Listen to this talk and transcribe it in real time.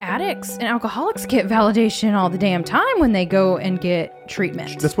addicts and alcoholics get validation all the damn time when they go and get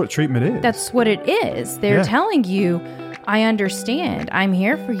treatment. That's what treatment is. That's what it is. They're telling you, I understand. I'm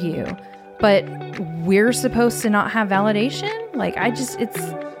here for you. But we're supposed to not have validation? Like,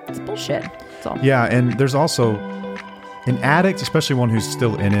 it's bullshit. That's all. Yeah, and there's also an addict, especially one who's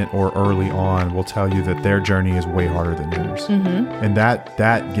still in it or early on, will tell you that their journey is way harder than yours. Mm-hmm. And that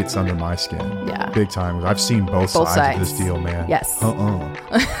gets under my skin. Yeah. Big time. I've seen both sides of this deal, man. Yes.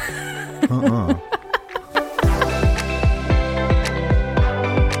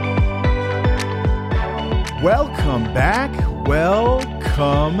 Welcome back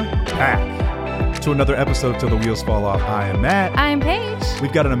to another episode Till the Wheels Fall Off. I am Matt. I'm Paige.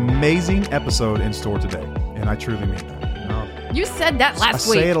 We've got an amazing episode in store today, and I truly mean that. You said that last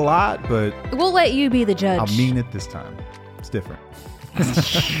week. I say it a lot, but we'll let you be the judge. I'll mean it this time. It's different.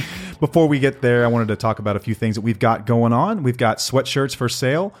 Before we get there, I wanted to talk about a few things that we've got going on. We've got sweatshirts for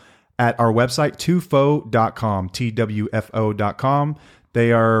sale at our website, twfo.com, twfo.com.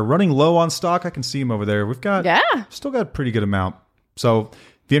 They are running low on stock. I can see them over there. We've got still got a pretty good amount. So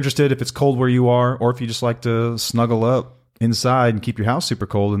if you're interested, if it's cold where you are, or if you just like to snuggle up inside and keep your house super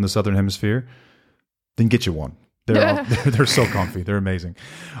cold in the Southern Hemisphere, then get you one. They're so comfy. They're amazing.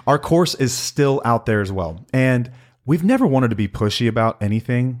 Our course is still out there as well. And we've never wanted to be pushy about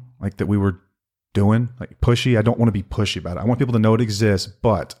anything like that we were doing. Like pushy. I don't want to be pushy about it. I want people to know it exists.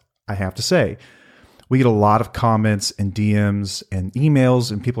 But I have to say, we get a lot of comments and DMs and emails,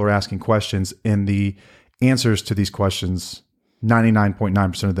 and people are asking questions. And the answers to these questions,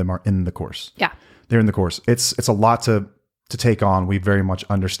 99.9% of them are in the course. Yeah. They're in the course. It's a lot to take on. We very much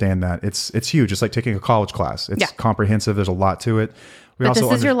understand that. It's huge. It's like taking a college class. It's comprehensive. There's a lot to it. But this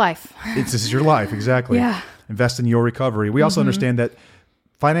is your life. This is your life. Exactly. Yeah. Invest in your recovery. We also understand that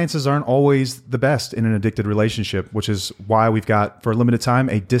finances aren't always the best in an addicted relationship, which is why we've got, for a limited time,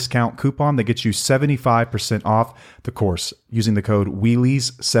 a discount coupon that gets you 75% off the course using the code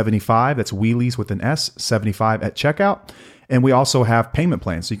Wheelies75. That's Wheelies with an S, 75 at checkout. And we also have payment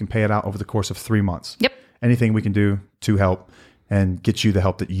plans, so you can pay it out over the course of 3 months. Yep. Anything we can do to help and get you the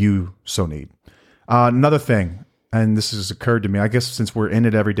help that you so need. Another thing, and this has occurred to me, I guess since we're in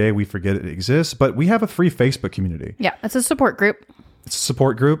it every day, we forget it exists, but we have a free Facebook community. Yeah, it's a support group. It's a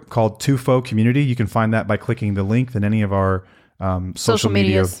support group called Tufo Community. You can find that by clicking the link in any of our social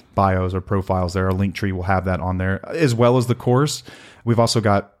media bios or profiles there. Our link tree will have that on there, as well as the course. We've also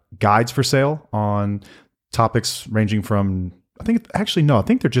got guides for sale on topics ranging from... I think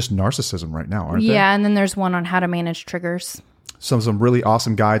they're just narcissism right now, aren't they? Yeah, and then there's one on how to manage triggers. Some really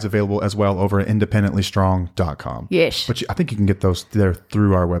awesome guides available as well over at independentlystrong.com. Yes. But I think you can get those there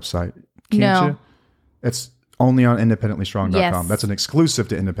through our website. Can't you? It's only on independentlystrong.com. Yes. That's an exclusive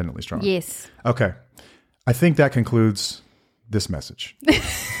to Independently Strong. Yes. Okay. I think that concludes this message.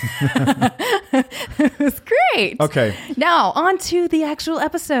 It's great. Okay. Now, on to the actual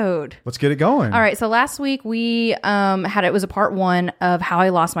episode. Let's get it going. All right. So last week we it was a part 1 of how I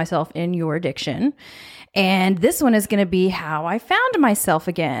lost myself in your addiction. And this one is going to be how I found myself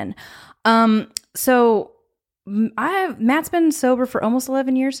again. So Matt's been sober for almost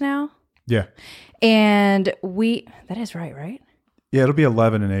 11 years now. Yeah. And that is right? Yeah, it'll be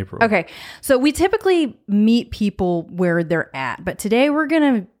 11 in April. Okay. So we typically meet people where they're at, but today we're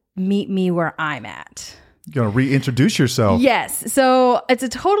going to meet me where I'm at. You're going to reintroduce yourself. Yes. So it's a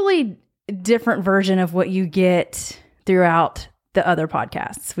totally different version of what you get throughout the other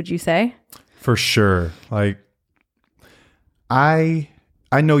podcasts, would you say? For sure. Like, I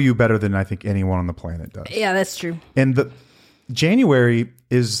know you better than I think anyone on the planet does. Yeah, that's true. And January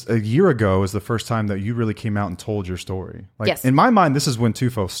is a year ago is the first time that you really came out and told your story. Like, yes. In my mind, this is when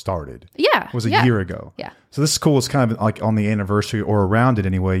Tufo started. Yeah. It was a year ago. Yeah. So this is cool. It's kind of like on the anniversary or around it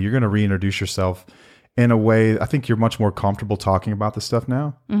anyway. You're going to reintroduce yourself in a way. I think you're much more comfortable talking about this stuff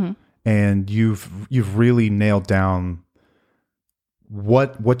now. Mm-hmm. And you've really nailed down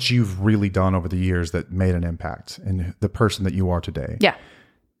what you've really done over the years that made an impact in the person that you are today. Yeah.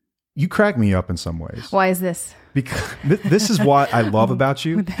 You crack me up in some ways. Why is this? Because this is what I love about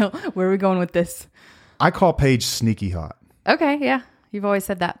you. Where are we going with this? I call Paige sneaky hot. Okay, yeah. You've always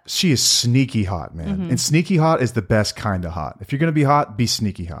said that. She is sneaky hot, man. Mm-hmm. And sneaky hot is the best kind of hot. If you're going to be hot, be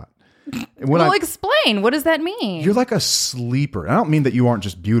sneaky hot. Explain. What does that mean? You're like a sleeper. I don't mean that you aren't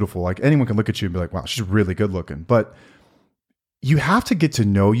just beautiful. Like anyone can look at you and be like, wow, she's really good looking. But you have to get to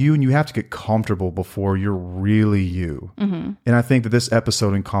know you and you have to get comfortable before you're really you. Mm-hmm. And I think that this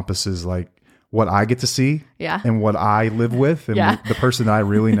episode encompasses like what I get to see Yeah. and what I live with and Yeah. the person that I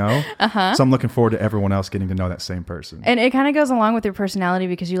really know. So I'm looking forward to everyone else getting to know that same person. And it kind of goes along with your personality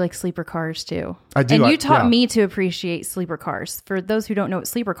because you like sleeper cars too. I do. And you taught yeah. me to appreciate sleeper cars. For those who don't know what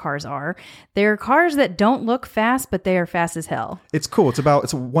sleeper cars are, they're cars that don't look fast, but they are fast as hell. It's cool.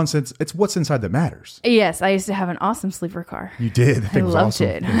 It's what's inside that matters. Yes, I used to have an awesome sleeper car. You did. That I thing was loved awesome.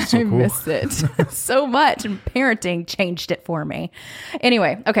 it. It was so I cool. missed it so much. And parenting changed it for me.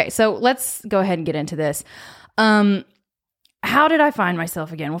 Anyway, okay, so let's go ahead and get into this. How did I find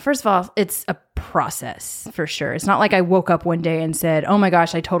myself again? Well, first of all, it's a process for sure. It's not like I woke up one day and said, oh my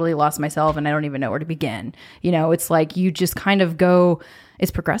gosh, I totally lost myself and I don't even know where to begin. You know, it's like you just kind of go,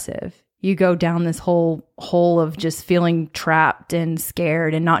 it's progressive. You go down this whole hole of just feeling trapped and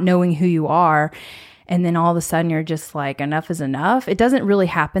scared and not knowing who you are. And then all of a sudden you're just like, enough is enough. It doesn't really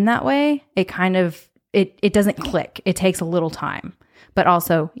happen that way. It kind of, it doesn't click. It takes a little time. But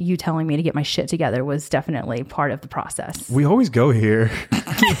also, you telling me to get my shit together was definitely part of the process. We always go here.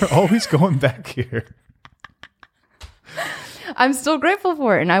 We're always going back here. I'm still grateful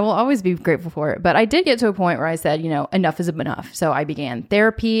for it, and I will always be grateful for it. But I did get to a point where I said, you know, enough is enough. So I began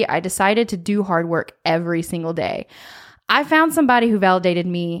therapy. I decided to do hard work every single day. I found somebody who validated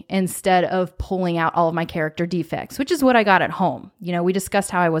me instead of pulling out all of my character defects, which is what I got at home. You know, we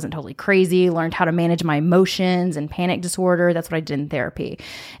discussed how I wasn't totally crazy, learned how to manage my emotions and panic disorder. That's what I did in therapy.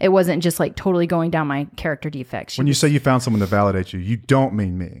 It wasn't just like totally going down my character defects. When you say you found someone to validate you, you don't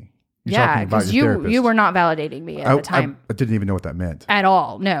mean me. You're talking about because your therapist. you were not validating me at the time. I didn't even know what that meant. At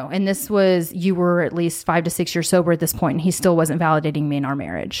all. No. And this was, you were at least 5 to 6 years sober at this point, and he still wasn't validating me in our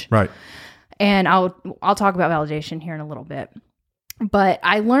marriage. Right. And I'll talk about validation here in a little bit. But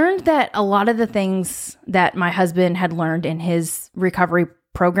I learned that a lot of the things that my husband had learned in his recovery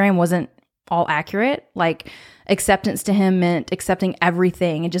program wasn't all accurate. Like acceptance to him meant accepting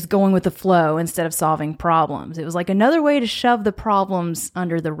everything and just going with the flow instead of solving problems. It was like another way to shove the problems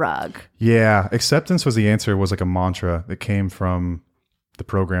under the rug. Yeah. Acceptance was the answer, was like a mantra that came from the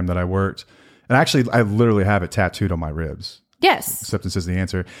program that I worked. And actually, I literally have it tattooed on my ribs. Yes. Acceptance is the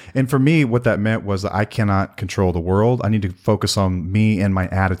answer. And for me, what that meant was that I cannot control the world. I need to focus on me and my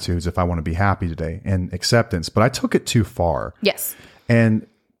attitudes if I want to be happy today, and acceptance. But I took it too far. Yes. And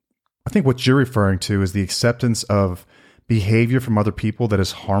I think what you're referring to is the acceptance of behavior from other people that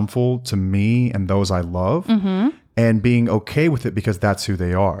is harmful to me and those I love, and being okay with it because that's who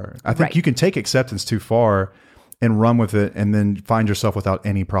they are. I think you can take acceptance too far and run with it and then find yourself without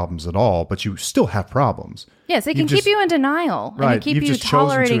any problems at all, but you still have problems. Yes, it can keep you in denial. Right. And keep You've you just chosen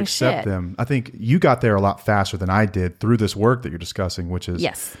tolerating to accept shit. them. I think you got there a lot faster than I did through this work that you're discussing, which is,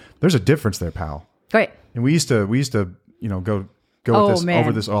 there's a difference there, pal. Great. And we used to, you know, go with this,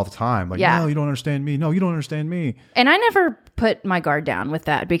 over this all the time. Like, no, you don't understand me. No, you don't understand me. And I never put my guard down with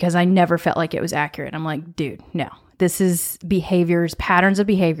that because I never felt like it was accurate. I'm like, dude, no. This is patterns of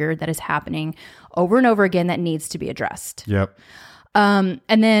behavior that is happening over and over again that needs to be addressed. Yep. And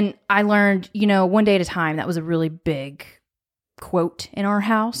then I learned, you know, one day at a time. That was a really big quote in our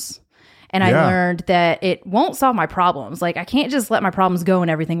house. And I learned that it won't solve my problems. Like, I can't just let my problems go and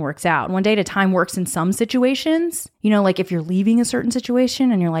everything works out. One day at a time works in some situations. You know, like if you're leaving a certain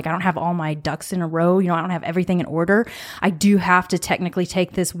situation and you're like, I don't have all my ducks in a row, you know, I don't have everything in order. I do have to technically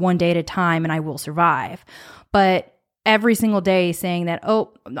take this one day at a time and I will survive. But every single day saying that,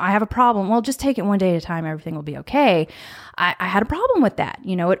 oh, I have a problem. Well, just take it one day at a time. Everything will be okay. I had a problem with that.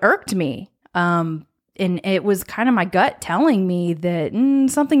 You know, it irked me. And it was kind of my gut telling me that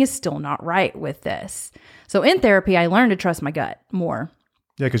something is still not right with this. So in therapy, I learned to trust my gut more.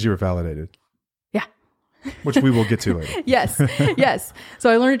 Yeah, because you were validated. Yeah. Which we will get to later. Yes. Yes.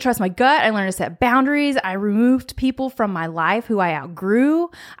 So I learned to trust my gut. I learned to set boundaries. I removed people from my life who I outgrew.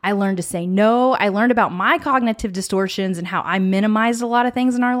 I learned to say no. I learned about my cognitive distortions and how I minimized a lot of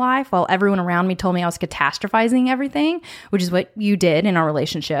things in our life while everyone around me told me I was catastrophizing everything, which is what you did in our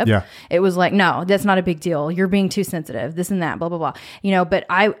relationship. Yeah. It was like, no, that's not a big deal. You're being too sensitive, this and that, blah, blah, blah. You know, but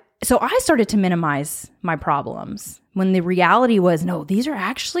so I started to minimize my problems when the reality was, no, these are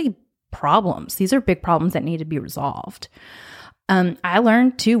actually problems. These are big problems that need to be resolved. I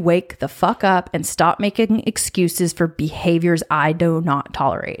learned to wake the fuck up and stop making excuses for behaviors I do not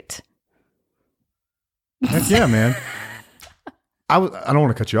tolerate. Heck yeah, man. I don't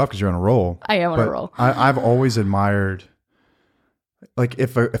want to cut you off because you're on a roll. I am on a roll. I've always admired, like,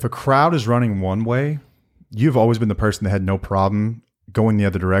 if a crowd is running one way, you've always been the person that had no problem going the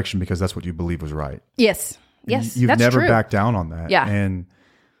other direction because that's what you believe was right. Yes. Yes. You've that's never true. backed down on that. Yeah. And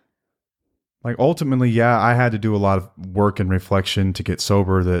like ultimately, I had to do a lot of work and reflection to get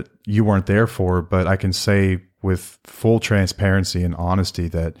sober that you weren't there for, but I can say with full transparency and honesty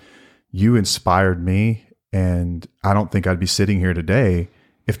that you inspired me, and I don't think I'd be sitting here today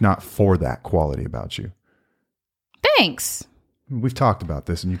if not for that quality about you. Thanks. We've talked about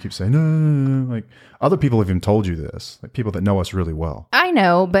this, and you keep saying, no. Like, other people have even told you this, like people that know us really well. I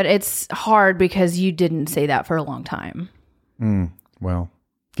know, but it's hard because you didn't say that for a long time. Well,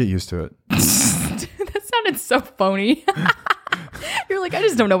 get used to it. That sounded so phony. You're like, I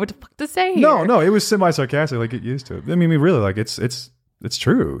just don't know what the fuck to say here. No, it was semi-sarcastic. Like, get used to it. I mean, really, like, it's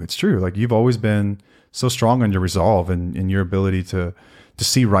true. It's true. Like, you've always been so strong on your resolve and your ability to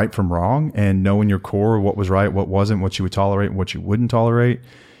see right from wrong and know in your core what was right, what wasn't, what you would tolerate and what you wouldn't tolerate.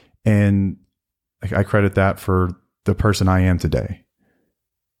 And I credit that for the person I am today.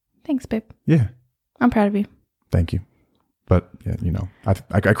 Thanks, babe. Yeah. I'm proud of you. Thank you. But yeah, you know,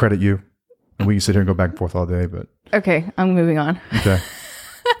 I credit you. And we can sit here and go back and forth all day, but. Okay, I'm moving on. Okay.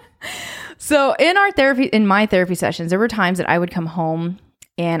 So in my therapy sessions, there were times that I would come home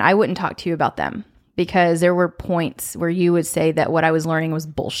and I wouldn't talk to you about them because there were points where you would say that what I was learning was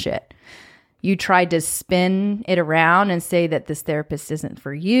bullshit. You tried to spin it around and say that this therapist isn't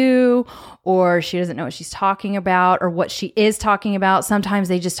for you, or she doesn't know what she's talking about, or what she is talking about. Sometimes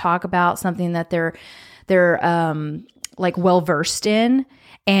they just talk about something that they're like well versed in,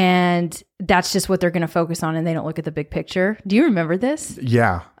 and that's just what they're going to focus on, and they don't look at the big picture. Do you remember this?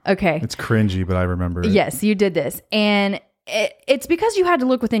 Yeah. Okay. It's cringy, but I remember it. Yes, you did this. And it's because you had to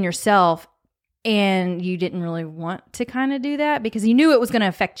look within yourself, and you didn't really want to kind of do that because you knew it was going to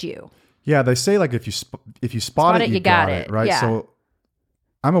affect you. Yeah, they say like if you spot it, you got it, right? Yeah. So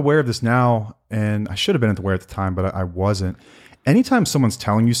I'm aware of this now, and I should have been aware at the time, but I wasn't. Anytime someone's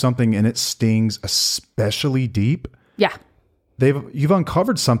telling you something and it stings especially deep, yeah, you've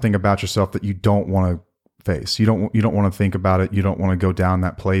uncovered something about yourself that you don't want to face. You don't want to think about it. You don't want to go down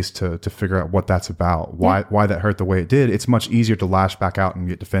that place to figure out what that's about. Why that hurt the way it did. It's much easier to lash back out and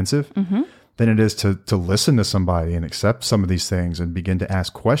get defensive. Than it is to listen to somebody and accept some of these things and begin to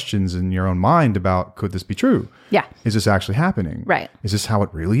ask questions in your own mind about, could this be true? Yeah. Is this actually happening? Right. Is this how it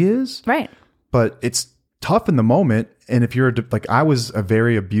really is? Right. But it's tough in the moment. And if you're like, I was a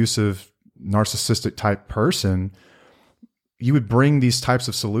very abusive, narcissistic type person, you would bring these types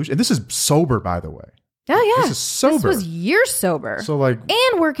of solutions. And this is sober, by the way. Oh, yeah. This is sober. This was years sober. So like,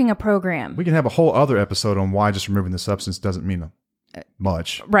 and working a program. We can have a whole other episode on why just removing the substance doesn't mean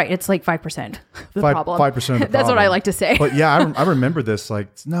much. Right. It's like 5% the problem. 5% of the problem. That's what I like to say. But yeah, I remember this. Like,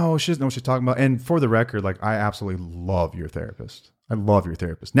 no, she doesn't know what she's talking about. And for the record, like, I absolutely love your therapist. I love your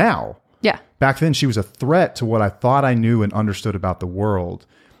therapist. Now, yeah. Back then, she was a threat to what I thought I knew and understood about the world.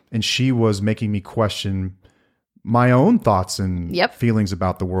 And she was making me question my own thoughts and feelings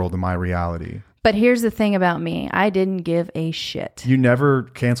about the world and my reality. But here's the thing about me. I didn't give a shit. You never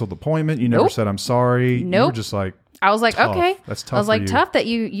canceled the appointment. You never said, I'm sorry. Nope. You were just like, I was like, tough. okay. That's tough. I was like, for you. tough that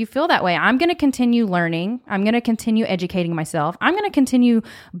you feel that way. I'm going to continue learning. I'm going to continue educating myself. I'm going to continue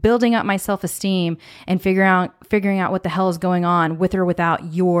building up my self-esteem and figuring out what the hell is going on with or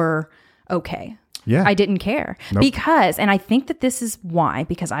without your okay. Yeah. I didn't care because, and I think that this is why,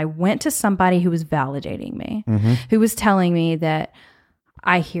 because I went to somebody who was validating me, who was telling me that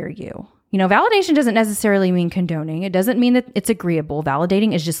I hear you. You know, validation doesn't necessarily mean condoning. It doesn't mean that it's agreeable.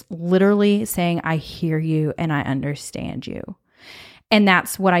 Validating is just literally saying, I hear you and I understand you. And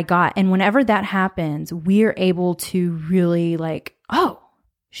that's what I got. And whenever that happens, we're able to really like, oh,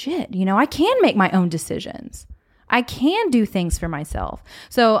 shit, you know, I can make my own decisions. I can do things for myself.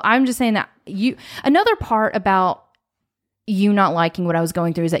 So I'm just saying that another part about you not liking what I was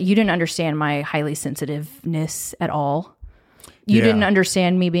going through is that you didn't understand my highly sensitiveness at all. You didn't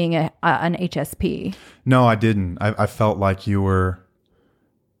understand me being an HSP. No, I didn't. I felt like you were,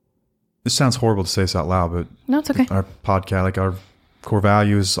 this sounds horrible to say this out loud, but no, it's okay. Our podcast, like our core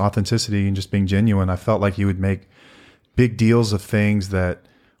value is authenticity and just being genuine. I felt like you would make big deals of things that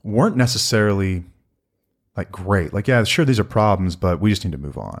weren't necessarily like great. Like, yeah, sure, these are problems, but we just need to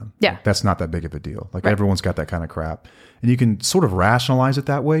move on. Yeah. Like, that's not that big of a deal. Like everyone's got that kind of crap. And you can sort of rationalize it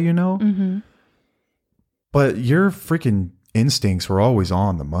that way, you know? Mm-hmm. But your freaking instincts were always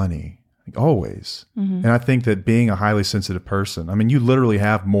on the money, like always. Mm-hmm. And I think that being a highly sensitive person, I mean, you literally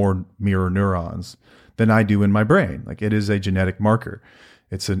have more mirror neurons than I do in my brain. Like, it is a genetic marker.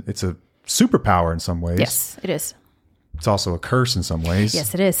 It's a superpower in some ways. Yes, it is. It's also a curse in some ways.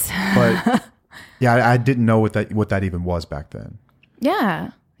 Yes, it is. But yeah, I didn't know what that even was back then.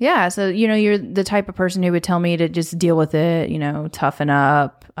 Yeah. Yeah. So, you know, you're the type of person who would tell me to just deal with it, you know, toughen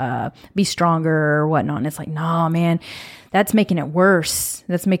up, be stronger or whatnot. And it's like, no, man, that's making it worse.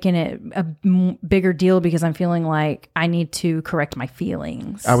 That's making it a bigger deal because I'm feeling like I need to correct my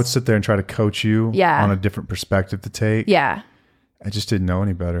feelings. I would sit there and try to coach you on a different perspective to take. Yeah. I just didn't know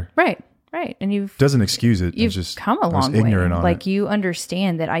any better. Right. And Doesn't excuse it. You've just come a long way. Ignorant on like it. you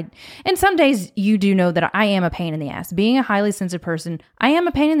understand that and some days you do know that I am a pain in the ass. Being a highly sensitive person, I am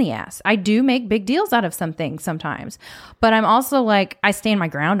a pain in the ass. I do make big deals out of some things sometimes, but I'm also like, I stand my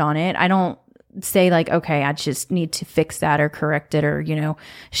ground on it. I don't say like, okay, I just need to fix that or correct it or,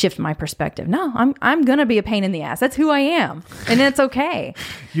 shift my perspective. No, I'm going to be a pain in the ass. That's who I am. And it's okay.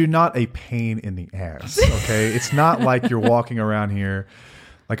 You're not a pain in the ass. Okay. It's not like you're walking around here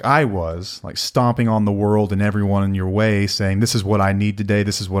like I was, like stomping on the world and everyone in your way saying, this is what I need today.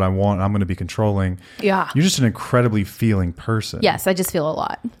 This is what I want. And I'm going to be controlling. Yeah. You're just an incredibly feeling person. Yes. I just feel a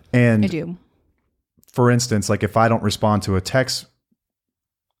lot. And I do. For instance, like if I don't respond to a text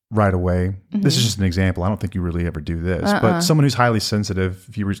right away, this is just an example. I don't think you really ever do this, but someone who's highly sensitive,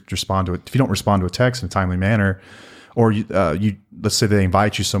 if you respond to it, if you don't respond to a text in a timely manner, or you let's say they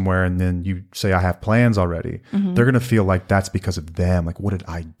invite you somewhere and then you say, I have plans already. They're going to feel like that's because of them. Like, what did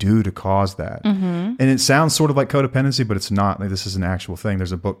I do to cause that? And it sounds sort of like codependency, but it's not. Like, this is an actual thing.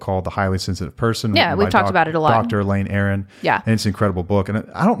 There's a book called The Highly Sensitive Person. Yeah, we've talked about it a lot. Dr. Elaine Aron. Yeah. And it's an incredible book. And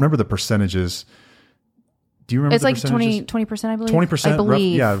I don't remember the percentages. Do you remember it's the like percentages? 20%, I believe. 20%? I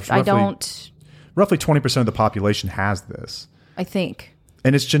believe. Roughly, I don't. Roughly 20% of the population has this. I think.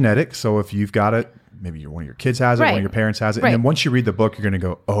 And it's genetic. So if you've got it, maybe one of your kids has it, one of your parents has it. And then once you read the book, you're going to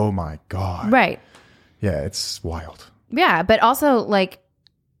go, oh my God. Right. Yeah, it's wild. Yeah. But also, like,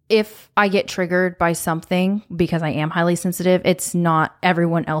 if I get triggered by something because I am highly sensitive, it's not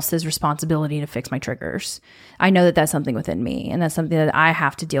everyone else's responsibility to fix my triggers. I know that that's something within me and that's something that I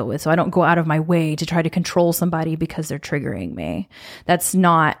have to deal with. So I don't go out of my way to try to control somebody because they're triggering me. That's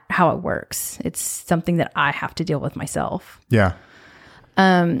not how it works. It's something that I have to deal with myself. Yeah.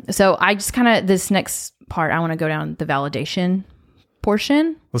 So I just kind of, this next part, I want to go down the validation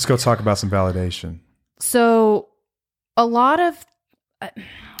portion. Let's go talk about some validation. So a lot of,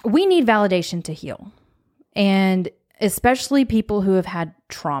 we need validation to heal, and especially people who have had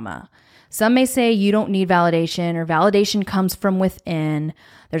trauma. Some may say you don't need validation, or validation comes from within.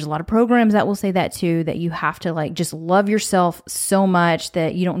 There's a lot of programs that will say that too, that you have to like just love yourself so much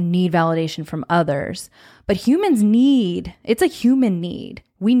that you don't need validation from others. But humans need, it's a human need.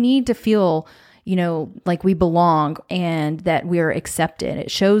 We need to feel, like we belong and that we're accepted.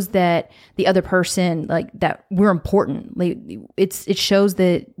 It shows that the other person, like that we're important. Like it shows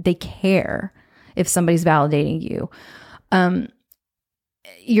that they care if somebody's validating you.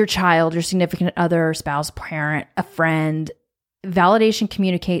 Your child, your significant other, spouse, parent, a friend, validation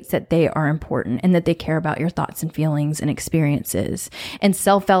communicates that they are important and that they care about your thoughts and feelings and experiences. And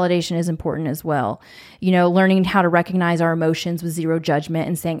self-validation is important as well. Learning how to recognize our emotions with zero judgment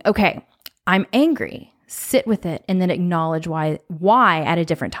and saying, okay, I'm angry, sit with it, and then acknowledge why at a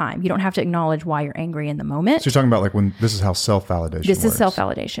different time. You don't have to acknowledge why you're angry in the moment. So you're talking about like when this is how self-validation works. This is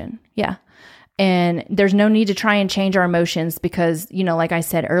self-validation. Yeah. And there's no need to try and change our emotions because, like I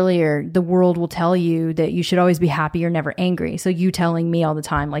said earlier, the world will tell you that you should always be happy or never angry. So you telling me all the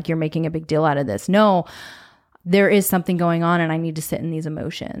time, like you're making a big deal out of this. No, there is something going on and I need to sit in these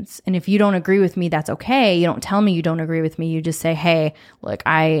emotions. And if you don't agree with me, that's okay. You don't tell me you don't agree with me. You just say, hey, look,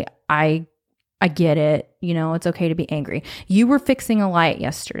 I get it. It's okay to be angry. You were fixing a light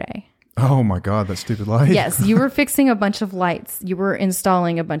yesterday. Oh my God, that stupid light. Yes, you were fixing a bunch of lights. You were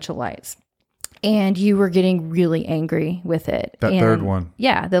installing a bunch of lights. And you were getting really angry with it. That third one.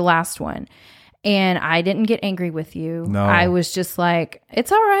 Yeah, the last one. And I didn't get angry with you. No. I was just like,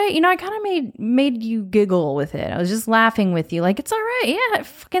 it's all right. I kind of made you giggle with it. I was just laughing with you. Like, it's all right. Yeah, it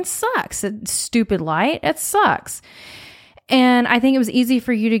fucking sucks. Stupid light. It sucks. And I think it was easy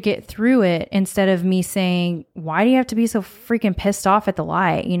for you to get through it instead of me saying, why do you have to be so freaking pissed off at the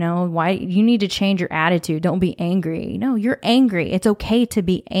light? Why you need to change your attitude. Don't be angry. No, you're angry. It's okay to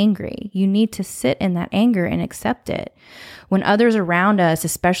be angry. You need to sit in that anger and accept it. When others around us,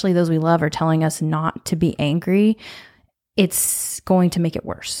 especially those we love, are telling us not to be angry, it's going to make it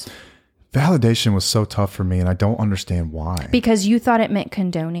worse. Validation was so tough for me, and I don't understand why. Because you thought it meant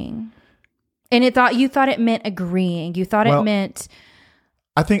condoning. And you thought it meant agreeing. You thought it meant...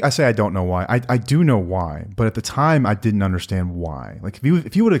 I don't know why. I do know why. But at the time, I didn't understand why. Like,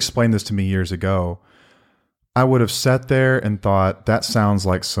 if you would have explained this to me years ago, I would have sat there and thought, that sounds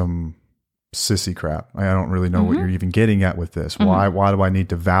like some sissy crap. I don't really know what you're even getting at with this. Why do I need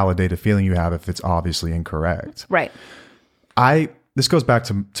to validate a feeling you have if it's obviously incorrect? Right. This goes back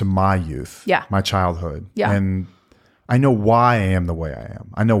to my youth. Yeah. My childhood. Yeah. And I know why I am the way I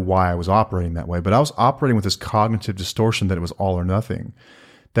am. I know why I was operating that way, but I was operating with this cognitive distortion that it was all or nothing.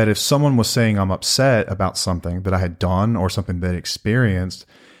 That if someone was saying I'm upset about something that I had done or something that I experienced,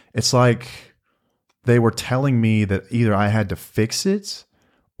 it's like they were telling me that either I had to fix it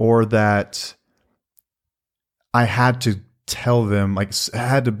or that I had to tell them, like, I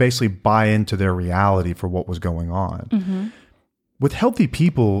had to basically buy into their reality for what was going on. Mm-hmm. With healthy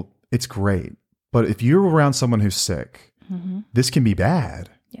people, it's great. But if you're around someone who's sick, this can be bad.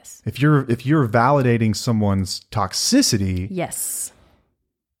 Yes. If you're validating someone's toxicity, yes,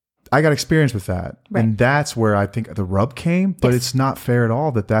 I got experience with that. Right. And that's where I think the rub came, but it's not fair at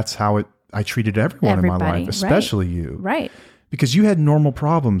all that that's how I treated everyone in my life, especially you. Right. Because you had normal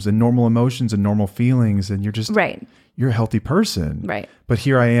problems and normal emotions and normal feelings, and you're just, you're a healthy person. Right. But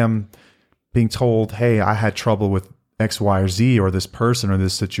here I am being told, hey, I had trouble with X, Y, or Z, or this person or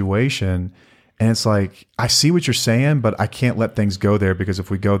this situation. And it's like, I see what you're saying, but I can't let things go there, because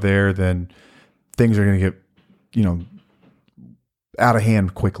if we go there, then things are going to get, out of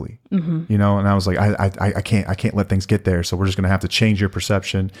hand quickly, And I was like, I can't let things get there. So we're just going to have to change your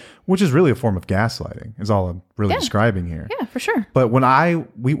perception, which is really a form of gaslighting, is all I'm really describing here. Yeah, for sure. But when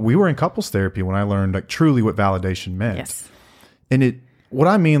we were in couples therapy, when I learned like truly what validation meant. Yes. And what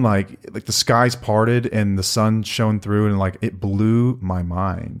I mean, like the skies parted and the sun shone through, and like it blew my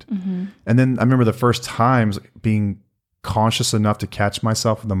mind. And then I remember the first times being conscious enough to catch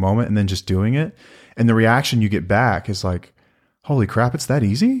myself in the moment and then just doing it. And the reaction you get back is like, holy crap, it's that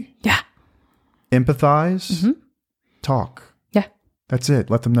easy? Yeah. Empathize, talk. Yeah. That's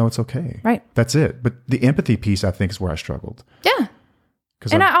it. Let them know it's okay. Right. That's it. But the empathy piece, I think, is where I struggled. Yeah.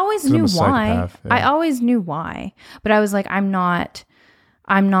 And I always knew why. Yeah. I always knew why. But I was like, I'm not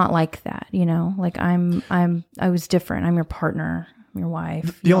like that, Like I was different. I'm your partner, I'm your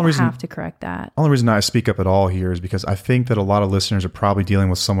wife. You don't have to correct that. The only reason I speak up at all here is because I think that a lot of listeners are probably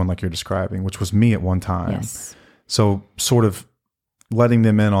dealing with someone like you're describing, which was me at one time. Yes. So sort of letting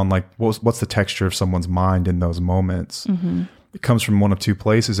them in on like, what's the texture of someone's mind in those moments? It comes from one of two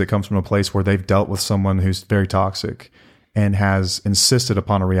places. It comes from a place where they've dealt with someone who's very toxic and has insisted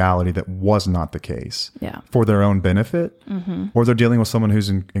upon a reality that was not the case for their own benefit, or they're dealing with someone who's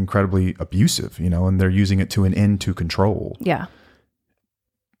incredibly abusive, and they're using it to an end to control. Yeah.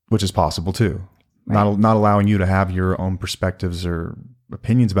 Which is possible too. Right. Not allowing you to have your own perspectives or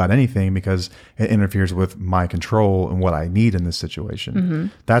opinions about anything because it interferes with my control and what I need in this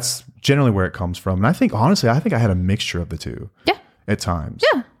situation. That's generally where it comes from. And I think, honestly, I had a mixture of the two. Yeah. At times.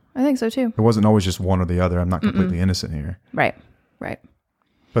 Yeah, I think so too. It wasn't always just one or the other. I'm not completely innocent here. Right.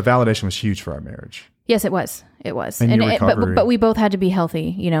 But validation was huge for our marriage. Yes, it was. It was. And but we both had to be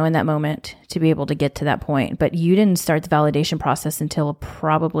healthy, in that moment to be able to get to that point. But you didn't start the validation process until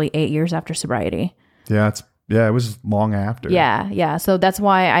probably 8 years after sobriety. Yeah, it was long after. Yeah. So that's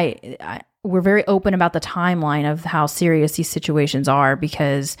why we're very open about the timeline of how serious these situations are,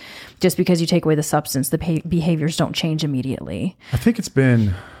 because just because you take away the substance, the behaviors don't change immediately. I think has it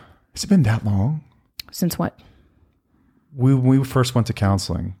been that long? Since what? We first went to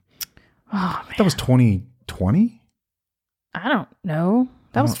counseling. Oh, man. That was 2020? I don't know.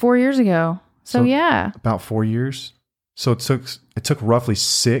 That was 4 years ago. So yeah. About 4 years. So it took roughly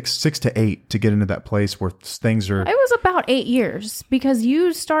six to 8 to get into that place where things are. It was about 8 years, because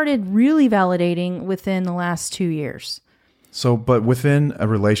you started really validating within the last 2 years. So, but within a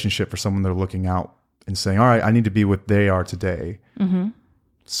relationship, for someone they're looking out and saying, all right, I need to be what they are today.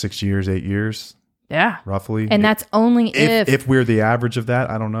 6 years, 8 years. Yeah. Roughly. And that's only if we're the average of that,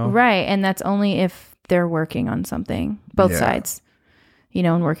 I don't know. Right. And that's only if they're working on something, both sides.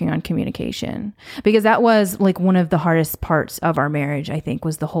 And working on communication, because that was like one of the hardest parts of our marriage, I think,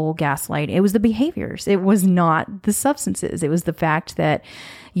 was the whole gaslight. It was the behaviors. It was not the substances. It was the fact that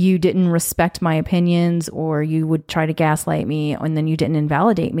you didn't respect my opinions, or you would try to gaslight me, and then you didn't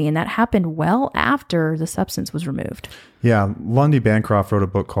invalidate me. And that happened well after the substance was removed. Yeah. Lundy Bancroft wrote a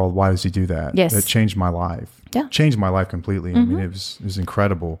book called Why Does He Do That? Yes. It changed my life. Yeah. Changed my life completely. I mean, it was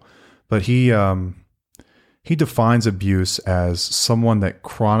incredible. But he defines abuse as someone that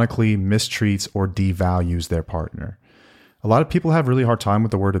chronically mistreats or devalues their partner. A lot of people have really hard time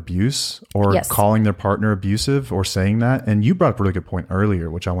with the word abuse, or calling their partner abusive, or saying that. And you brought up a really good point earlier,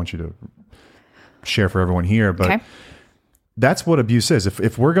 which I want you to share for everyone here. But that's what abuse is.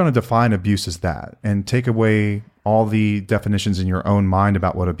 If we're going to define abuse as that, and take away all the definitions in your own mind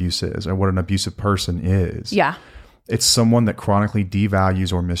about what abuse is or what an abusive person is. Yeah. It's someone that chronically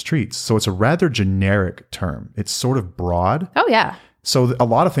devalues or mistreats. So it's a rather generic term. It's sort of broad. Oh, yeah. So a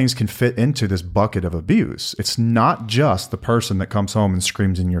lot of things can fit into this bucket of abuse. It's not just the person that comes home and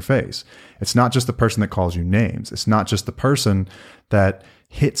screams in your face. It's not just the person that calls you names. It's not just the person that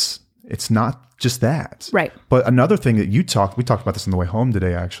hits. It's not just that. Right. But another thing that we talked about this on the way home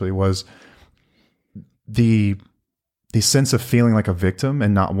today, actually, was the sense of feeling like a victim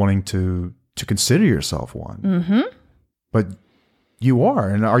and not wanting to to consider yourself one. But you are.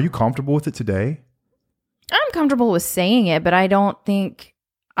 And are you comfortable with it today? I'm comfortable with saying it, but I don't think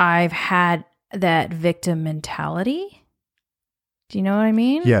I've had that victim mentality. Do you know what I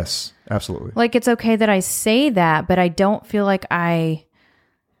mean? Yes, absolutely. Like, it's okay that I say that, but I don't feel like I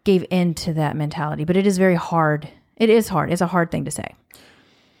gave in to that mentality. But it is very hard. It is hard. It's a hard thing to say.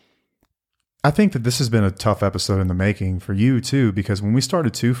 I think that this has been a tough episode in the making for you too, because when we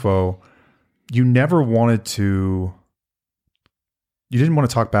started Tufo, you never wanted to, you didn't want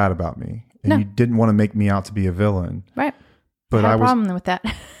to talk bad about me. And No. you didn't want to make me out to be a villain. Right. But I had I a was, problem with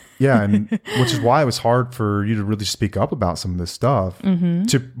that. yeah, and which is why it was hard for you to really speak up about some of this stuff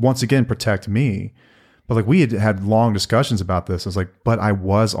to once again protect me. But like we had long discussions about this. I was like, but I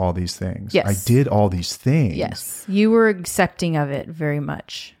was all these things. Yes. I did all these things. Yes. You were accepting of it very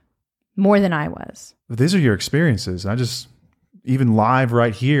much. More than I was. But these are your experiences. I just, even live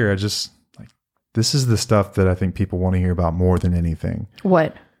right here, I just like, this is the stuff that I think people want to hear about more than anything.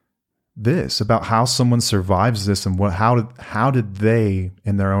 What? This about how someone survives this and how did they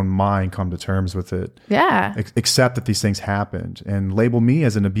in their own mind come to terms with it? Yeah. Accept that these things happened and label me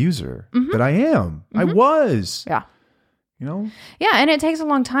as an abuser that I am. I was. Yeah. You know? Yeah. And it takes a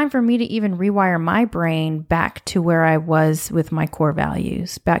long time for me to even rewire my brain back to where I was with my core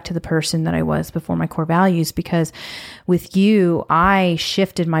values, back to the person that I was before my core values. Because with you, I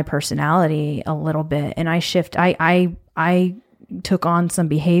shifted my personality a little bit, and I took on some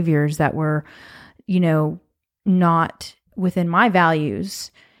behaviors that were, not within my values.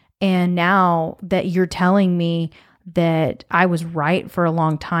 And now that you're telling me that I was right for a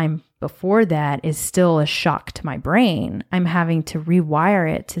long time before that is still a shock to my brain. I'm having to rewire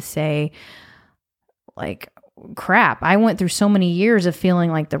it to say, like, crap, I went through so many years of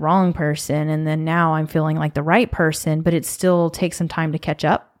feeling like the wrong person, and then now I'm feeling like the right person, but it still takes some time to catch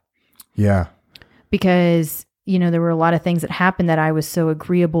up. Yeah. Because there were a lot of things that happened that I was so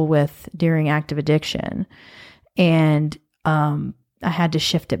agreeable with during active addiction. And I had to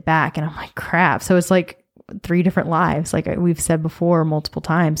shift it back. And I'm like, crap. So it's like 3 different lives, like we've said before multiple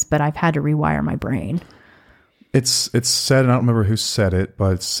times, but I've had to rewire my brain. It's said, and I don't remember who said it,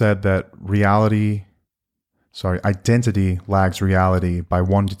 but it's said that identity lags reality by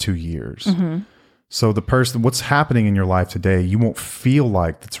 1 to 2 years. So the person, what's happening in your life today, you won't feel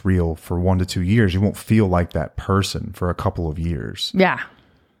like it's real for 1 to 2 years. You won't feel like that person for a couple of years. Yeah.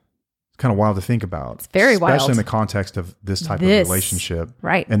 It's kind of wild to think about. It's very wild. Especially in the context of this type of relationship.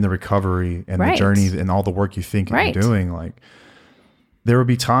 Right. And the recovery and the journey and all the work you think you're doing. Like, there will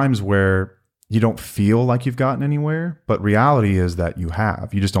be times where you don't feel like you've gotten anywhere, but reality is that you have.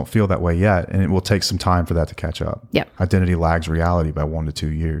 You just don't feel that way yet, and it will take some time for that to catch up. Yep. Identity lags reality by 1 to 2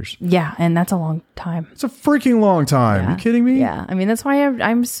 years. Yeah, and that's a long time. It's a freaking long time. Yeah. You kidding me? Yeah, I mean, that's why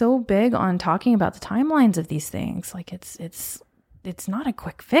I'm so big on talking about the timelines of these things. Like, it's not a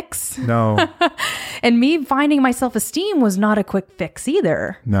quick fix. No. And me finding my self-esteem was not a quick fix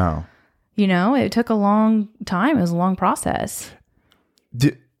either. No. It took a long time. It was a long process.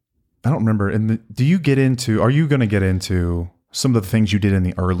 I don't remember. Are you going to get into some of the things you did in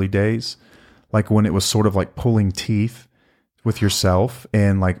the early days? Like when it was sort of like pulling teeth with yourself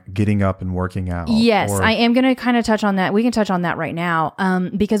and like getting up and working out? Yes, I am going to kind of touch on that. We can touch on that right now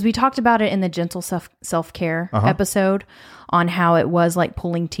because we talked about it in the gentle self-care episode on how it was like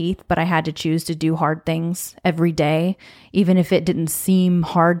pulling teeth, but I had to choose to do hard things every day. Even if it didn't seem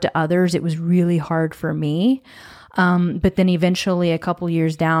hard to others, it was really hard for me. But then eventually a couple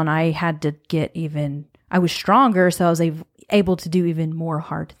years down, I had to I was stronger. So I was able to do even more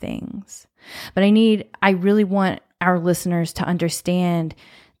hard things. But I really want our listeners to understand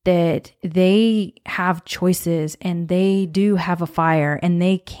that they have choices and they do have a fire and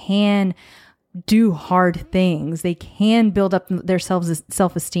they can do hard things. They can build up their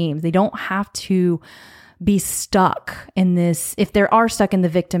self-esteem. They don't have to be stuck in this. If they are stuck in the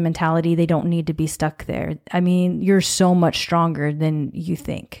victim mentality, they don't need to be stuck there. I mean, you're so much stronger than you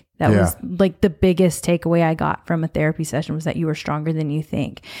think. That was like the biggest takeaway I got from a therapy session was that you were stronger than you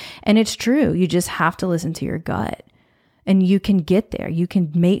think. And it's true. You just have to listen to your gut and you can get there. You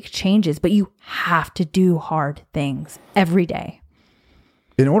can make changes, but you have to do hard things every day.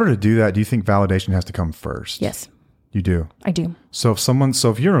 In order to do that, do you think validation has to come first? Yes. You do? I do. So if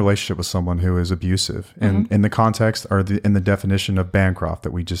you're in a relationship with someone who is abusive, and in the context or in the definition of Bancroft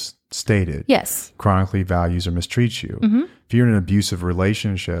that we just stated, yes, chronically values or mistreats you. If you're in an abusive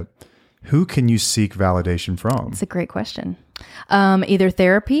relationship, who can you seek validation from? It's a great question. Either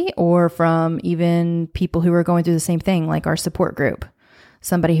therapy or from even people who are going through the same thing, like our support group.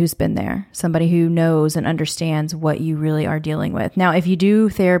 somebody who's been there, somebody who knows and understands what you really are dealing with. Now, if you do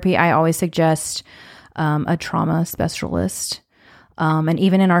therapy, I always suggest a trauma specialist. And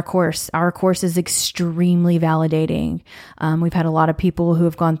even in our course is extremely validating. We've had a lot of people who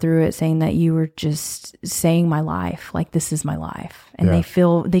have gone through it saying that you were just saying my life, like this is my life. And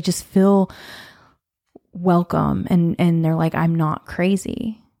they just feel welcome and they're like, I'm not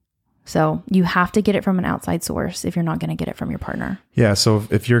crazy. So you have to get it from an outside source if you're not going to get it from your partner. Yeah. So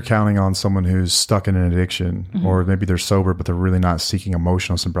if you're counting on someone who's stuck in an addiction, or maybe they're sober, but they're really not seeking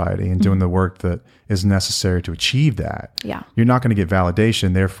emotional sobriety and doing the work that is necessary to achieve that, you're not going to get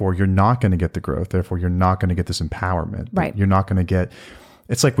validation. Therefore, you're not going to get the growth. Therefore, you're not going to get this empowerment. Right. You're not going to get,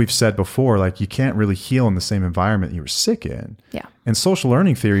 it's like we've said before, like you can't really heal in the same environment you were sick in. Yeah. And social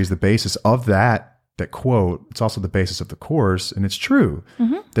learning theory is the basis of that quote. It's also the basis of the course. And it's true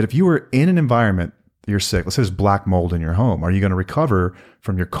that if you were in an environment, you're sick, let's say there's black mold in your home, are you going to recover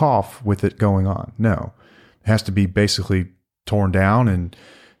from your cough with it going on? No. It has to be basically torn down and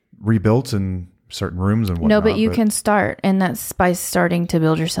rebuilt in certain rooms and whatnot. No, but you can start, and that's by starting to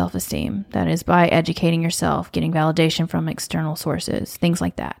build your self-esteem. That is by educating yourself, getting validation from external sources, things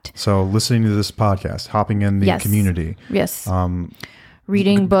like that. So listening to this podcast, hopping in the community. Yes.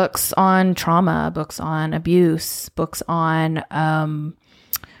 Reading books on trauma, books on abuse, books on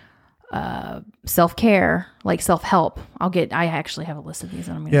self-care, like self-help. I actually have a list of these.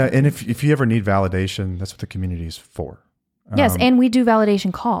 And I'm gonna and if you ever need validation, that's what the community is for. Yes, and we do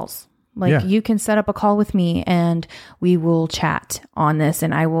validation calls. Like you can set up a call with me and we will chat on this,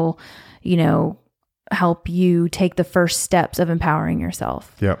 and I will, help you take the first steps of empowering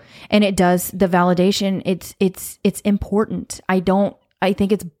yourself. Yeah. And it does the validation. It's important. I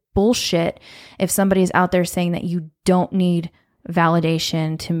think it's bullshit if somebody is out there saying that you don't need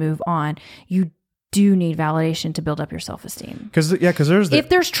validation to move on. You do need validation to build up your self-esteem. Because if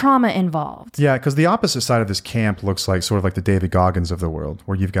there's trauma involved. Yeah, because the opposite side of this camp looks like sort of like the David Goggins of the world,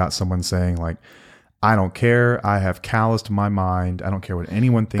 where you've got someone saying like, I don't care. I have calloused my mind. I don't care what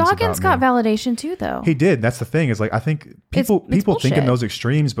anyone thinks about me. Goggins got validation too, though. He did. That's the thing. Is like I think people think in those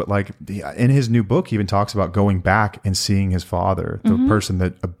extremes, but like in his new book, he even talks about going back and seeing his father, the person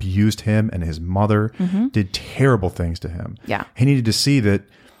that abused him, and his mother did terrible things to him. Yeah, he needed to see that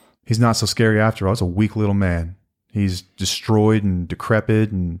he's not so scary after all. He's a weak little man. He's destroyed and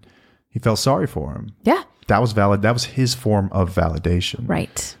decrepit, and he felt sorry for him. Yeah, that was valid. That was his form of validation.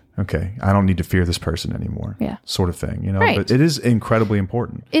 Right. Okay, I don't need to fear this person anymore. Yeah, sort of thing, Right. But it is incredibly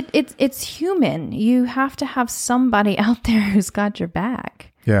important. It's human. You have to have somebody out there who's got your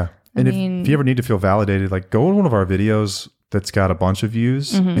back. Yeah, and if you ever need to feel validated, like go to one of our videos that's got a bunch of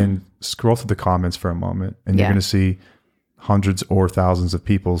views and scroll through the comments for a moment, and you're going to see hundreds or thousands of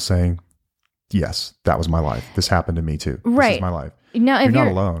people saying, "Yes, that was my life. This happened to me too. Right, this is my life." Now, if you're not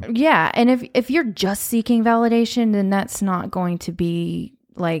alone. Yeah, and if you're just seeking validation, then that's not going to be.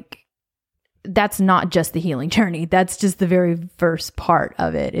 Like, that's not just the healing journey. That's just the very first part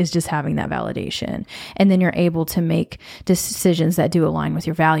of it, is just having that validation. And then you're able to make decisions that do align with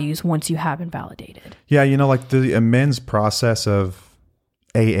your values once you have been validated. Yeah. Like the amends process of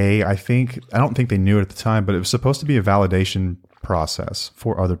AA, I don't think they knew it at the time, but it was supposed to be a validation process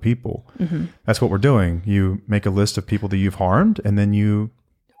for other people. That's what we're doing. You make a list of people that you've harmed, and then you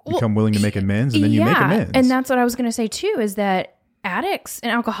become willing to make amends, and then you make amends. And that's what I was going to say too, is that addicts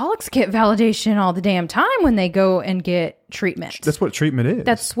and alcoholics get validation all the damn time when they go and get treatment. That's what treatment is.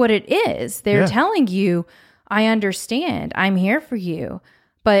 That's what it is. They're telling you, I understand, I'm here for you,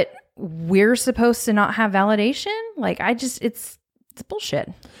 but we're supposed to not have validation. Like, it's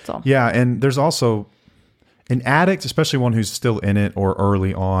bullshit. That's all. Yeah. And there's also an addict, especially one who's still in it or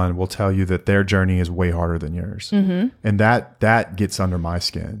early on, will tell you that their journey is way harder than yours. And that gets under my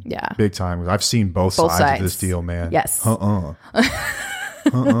skin. Yeah. Big time. I've seen both sides of this deal, man. Yes. You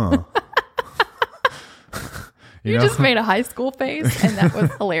just made a high school face, and that was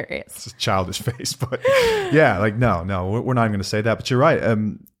hilarious. It's a childish face, but yeah, like, no, we're not even going to say that, but you're right.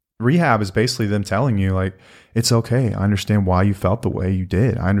 Rehab is basically them telling you, like, it's okay. I understand why you felt the way you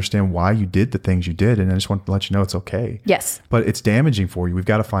did. I understand why you did the things you did. And I just want to let you know it's okay. Yes. But it's damaging for you. We've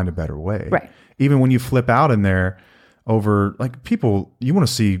got to find a better way. Right. Even when you flip out in there over, like, people, you want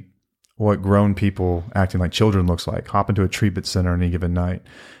to see what grown people acting like children looks like. Hop into a treatment center on any given night.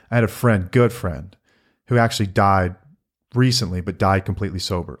 I had a friend, good friend, who actually died recently, but died completely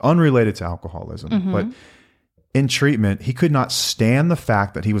sober, unrelated to alcoholism. But in treatment, he could not stand the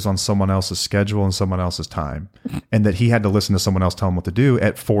fact that he was on someone else's schedule and someone else's time, and that he had to listen to someone else tell him what to do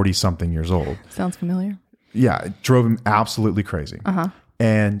at 40 something years old. Sounds familiar. Yeah. It drove him absolutely crazy.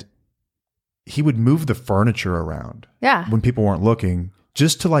 And he would move the furniture around when people weren't looking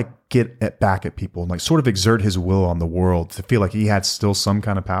just to like get back at people and like sort of exert his will on the world to feel like he had still some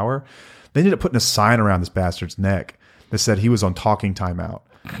kind of power. They ended up putting a sign around this bastard's neck that said he was on talking timeout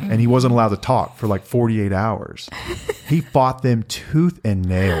and he wasn't allowed to talk for like 48 hours. He fought them tooth and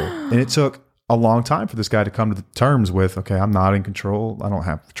nail. And it took a long time for this guy to come to terms with, okay, I'm not in control. I don't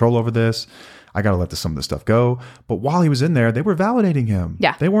have control over this. I got to let some of this stuff go. But while he was in there, they were validating him.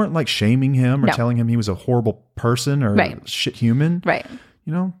 Yeah. They weren't like shaming him or telling him he was a horrible person or shit human. Right.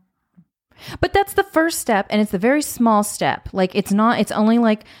 You know? But that's the first step, and it's the very small step. Like it's only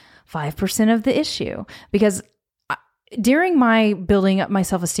like 5% of the issue, because during my building up my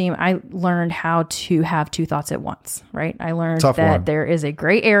self-esteem, I learned how to have two thoughts at once, right? I learned that there is a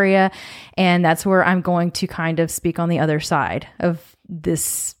gray area, and that's where I'm going to kind of speak on the other side of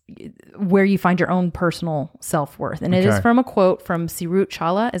this, where you find your own personal self-worth. And it is from a quote from Sirut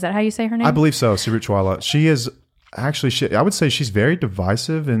Chawla. Is that how you say her name? I believe so, Sirut Chawla. She is actually, I would say she's very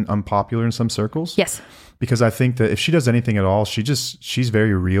divisive and unpopular in some circles. Yes. Because I think that if she does anything at all, she's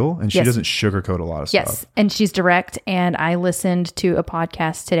very real and she doesn't sugarcoat a lot of stuff. Yes. And she's direct. And I listened to a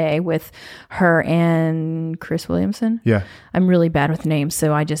podcast today with her and Chris Williamson. Yeah. I'm really bad with names,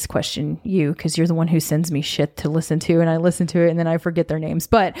 so I just question you because you're the one who sends me shit to listen to, and I listen to it and then I forget their names.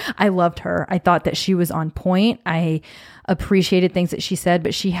 But I loved her. I thought that she was on point. I appreciated things that she said,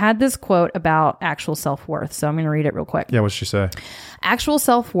 but she had this quote about actual self-worth. So I'm going to read it real quick. Yeah, what did she say? Actual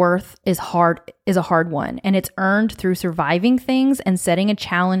self-worth is a hard one, and it's earned through surviving things and setting a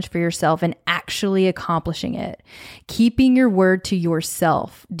challenge for yourself and actually accomplishing it. Keeping your word to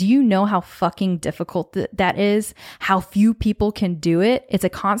yourself. Do you know how fucking difficult that is? How few people can do it? It's a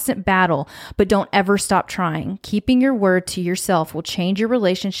constant battle, but don't ever stop trying. Keeping your word to yourself will change your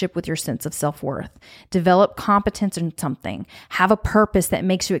relationship with your sense of self-worth. Develop competence in something. Have a purpose that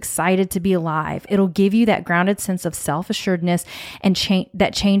makes you excited to be alive. It'll give you that grounded sense of self-assuredness and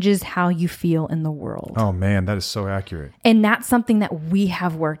that changes how you feel in the world. Oh man, that is so accurate. And that's something that we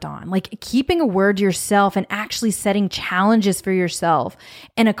have worked on. Like keeping a word to yourself and actually setting challenges for yourself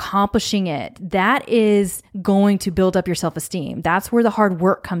and accomplishing it. That is going to build up your self-esteem. That's where the hard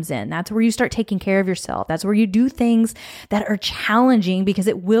work comes in. That's where you start taking care of yourself. That's where you do things that are challenging because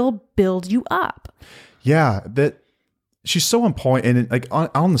it will build you up. Yeah, that she's so on point, and like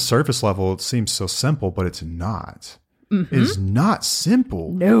on the surface level, it seems so simple, but it's not. Mm-hmm. It is not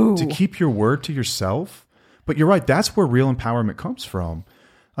simple to keep your word to yourself. But you're right. That's where real empowerment comes from.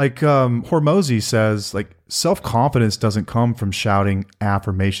 Like Hormozy says, like self-confidence doesn't come from shouting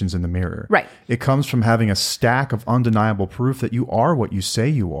affirmations in the mirror. Right. It comes from having a stack of undeniable proof that you are what you say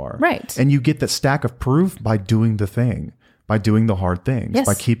you are. Right. And you get that stack of proof by doing the thing, by doing the hard things,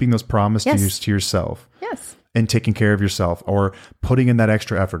 by keeping those promises to yourself. Yes. And taking care of yourself, or putting in that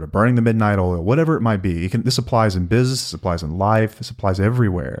extra effort, or burning the midnight oil, whatever it might be. This applies in business, this applies in life, this applies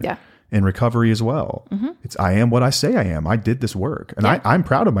everywhere. Yeah. In recovery as well. Mm-hmm. I am what I say I am. I did this work, and I'm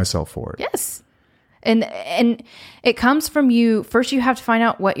proud of myself for it. Yes. And it comes from you. First, you have to find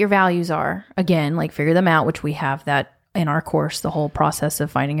out what your values are. Again, like figure them out, which we have that in our course, the whole process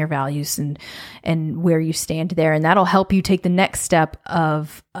of finding your values and where you stand there. And that'll help you take the next step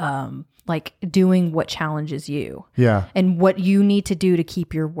of, like doing what challenges you. Yeah. And what you need to do to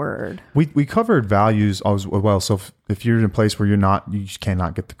keep your word. We covered values as well. So if you're in a place where you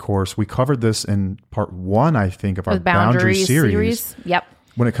cannot get the course, we covered this in part 1, I think, of our boundary series. Yep.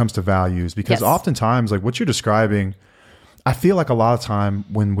 When it comes to values, because oftentimes, like what you're describing, I feel like a lot of time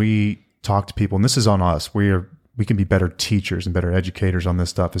when we talk to people, and this is on us, we can be better teachers and better educators on this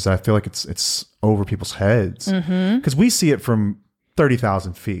stuff, is that I feel like it's over people's heads because we see it from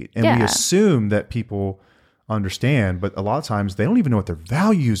 30,000 feet and we assume that people understand, but a lot of times they don't even know what their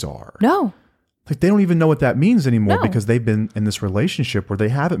values are. No. Like they don't even know what that means anymore because they've been in this relationship where they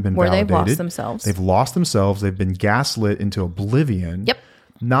haven't been validated. They've lost themselves. They've lost themselves. They've been gaslit into oblivion. Yep.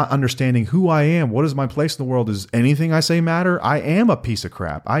 Not understanding who I am. What is my place in the world? Does anything I say matter? I am a piece of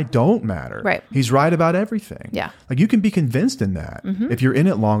crap. I don't matter. Right. He's right about everything. Yeah. Like you can be convinced in that. Mm-hmm. If you're in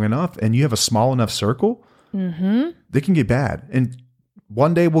it long enough and you have a small enough circle, they can get bad. And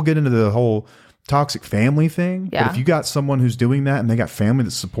one day we'll get into the whole toxic family thing. Yeah. But if you got someone who's doing that and they got family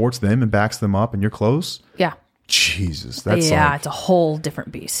that supports them and backs them up and you're close. Yeah. Jesus. That's it's a whole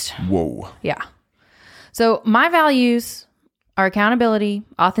different beast. Whoa. Yeah. So my values are accountability,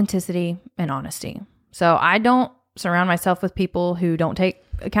 authenticity, and honesty. So I don't surround myself with people who don't take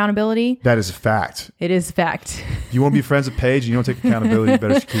accountability. That is a fact. It is a fact. You want to be friends with Paige and you don't take accountability, you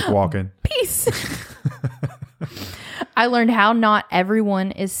better keep walking. Peace. I learned how not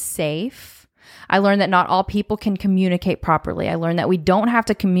everyone is safe. I learned that not all people can communicate properly. I learned that we don't have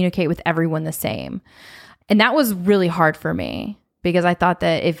to communicate with everyone the same. And that was really hard for me because I thought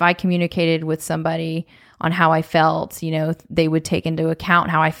that if I communicated with somebody on how I felt, they would take into account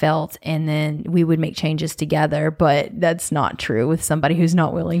how I felt and then we would make changes together. But that's not true with somebody who's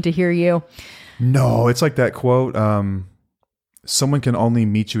not willing to hear you. No, it's like that quote, someone can only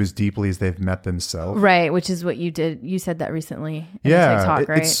meet you as deeply as they've met themselves. Right, which is what you did. You said that recently in yeah, TikTok,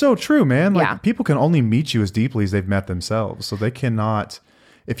 right? It's so true, man. Like Yeah. people can only meet you as deeply as they've met themselves. So they cannot,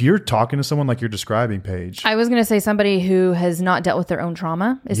 if you're talking to someone like you're describing, Paige. I was going to say somebody who has not dealt with their own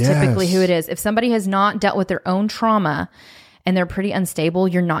trauma is Yes. typically who it is. If somebody has not dealt with their own trauma and they're pretty unstable,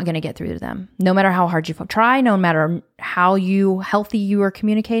 you're not going to get through to them. No matter how hard you try, no matter how healthy you are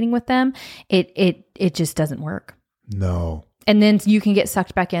communicating with them, it just doesn't work. No. And then you can get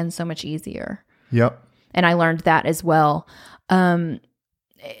sucked back in so much easier. Yep. And I learned that as well.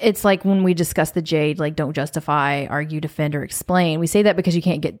 It's like when we discuss the jade, like don't justify, argue, defend, or explain. We say that because you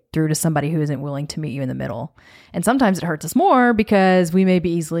can't get through to somebody who isn't willing to meet you in the middle. And sometimes it hurts us more because we may be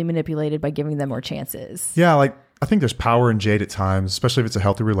easily manipulated by giving them more chances. Yeah, like I think there's power in jade at times, especially if it's a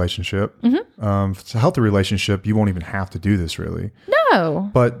healthy relationship. If it's a healthy relationship, you won't even have to do this really.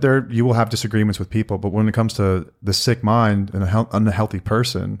 No. But you will have disagreements with people. But when it comes to the sick mind and an unhealthy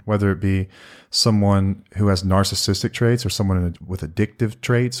person, whether it be someone who has narcissistic traits or someone with addictive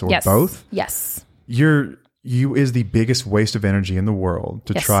traits or Yes. both, Yes. you is the biggest waste of energy in the world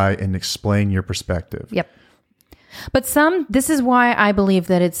to Yes. try and explain your perspective. Yep. But this is why I believe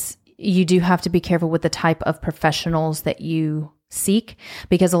that you do have to be careful with the type of professionals that you seek,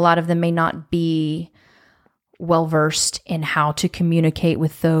 because a lot of them may not be well-versed in how to communicate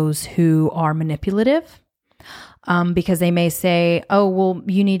with those who are manipulative. Because they may say, oh, well,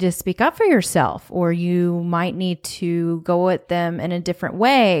 you need to speak up for yourself, or you might need to go at them in a different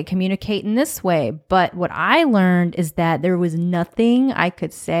way, communicate in this way. But what I learned is that there was nothing I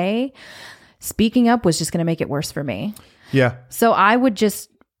could say. Speaking up was just going to make it worse for me. Yeah. So I would just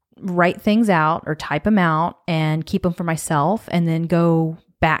write things out or type them out and keep them for myself and then go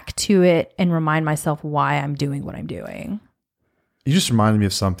back to it and remind myself why I'm doing what I'm doing. You just reminded me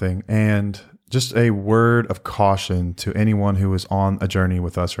of something, and just a word of caution to anyone who is on a journey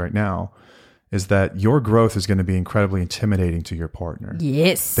with us right now is that your growth is going to be incredibly intimidating to your partner.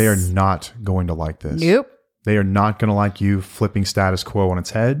 Yes. They are not going to like this. Nope. They are not going to like you flipping status quo on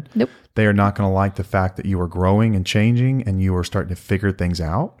its head. Nope. They are not going to like the fact that you are growing and changing and you are starting to figure things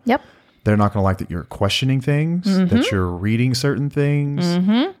out. Yep. They're not going to like that you're questioning things, that you're reading certain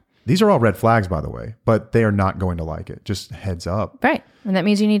things. These are all red flags, by the way, but they are not going to like it. Just heads up. Right. And that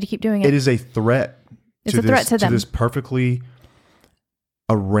means you need to keep doing it. It is a threat. It's a threat to them. This perfectly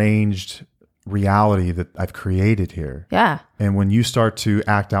arranged reality that I've created here. Yeah. And when you start to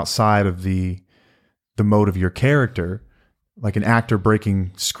act outside of the mode of your character, like an actor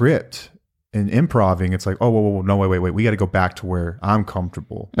breaking script and improving, it's like, oh, whoa, no, wait. We got to go back to where I'm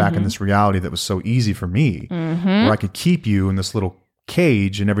comfortable, back in this reality that was so easy for me, where I could keep you in this little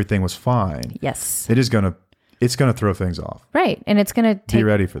cage and everything was fine. Yes. It's going to throw things off. Right. And it's going to take... Be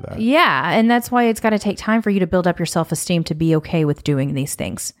ready for that. Yeah. And that's why it's got to take time for you to build up your self-esteem to be okay with doing these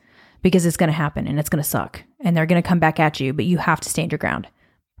things, because it's going to happen and it's going to suck and they're going to come back at you, but you have to stand your ground.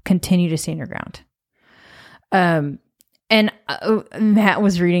 Continue to stand your ground. And Matt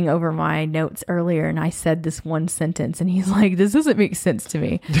was reading over my notes earlier and I said this one sentence and he's like, this doesn't make sense to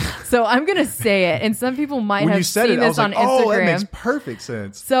me. So I'm going to say it. And some people might have seen this on Instagram. Oh, that makes perfect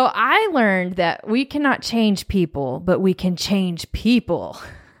sense. So I learned that we cannot change people, but we can change people.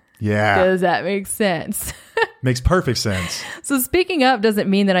 Yeah. Does that make sense? Makes perfect sense. So speaking up doesn't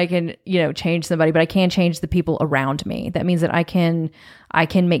mean that I can, change somebody, but I can change the people around me. That means that I can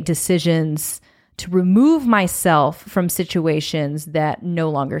make decisions to remove myself from situations that no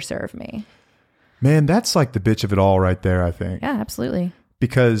longer serve me. Man, that's like the bitch of it all right there, I think. Yeah, absolutely.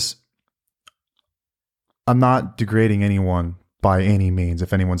 Because I'm not degrading anyone by any means.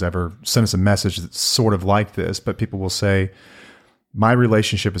 If anyone's ever sent us a message that's sort of like this, but people will say, my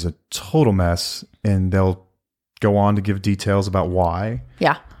relationship is a total mess, and they'll go on to give details about why.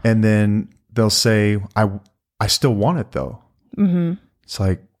 Yeah. And then they'll say, I still want it though. Mm-hmm. It's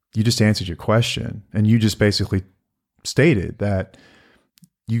like, you just answered your question, and you just basically stated that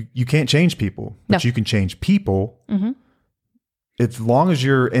you can't change people, but you can change people. Mm-hmm. As long as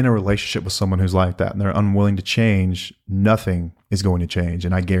you're in a relationship with someone who's like that and they're unwilling to change, nothing is going to change.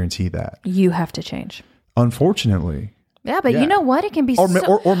 And I guarantee that. You have to change. Unfortunately. Yeah, but you know what? It can be or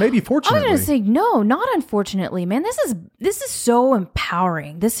maybe fortunately. I was going to say, no, not unfortunately, man. This is so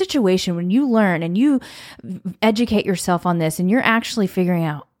empowering. This situation, when you learn and you educate yourself on this and you're actually figuring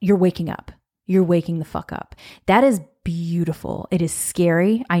out, you're waking up. You're waking the fuck up. That is beautiful. It is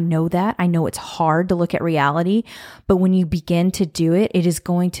scary. I know that. I know it's hard to look at reality, but when you begin to do it, it is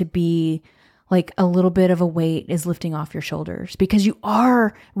going to be like a little bit of a weight is lifting off your shoulders because you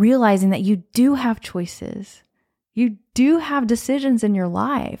are realizing that you do have choices. You do have decisions in your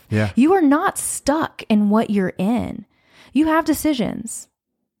life. Yeah. You are not stuck in what you're in. You have decisions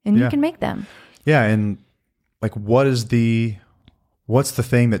and you can make them. Yeah. And like, what's the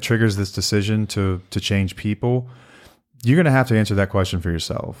thing that triggers this decision to change people? You're going to have to answer that question for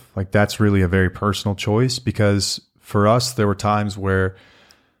yourself. Like, that's really a very personal choice, because for us, there were times where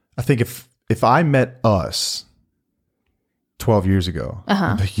I think if I met us 12 years ago,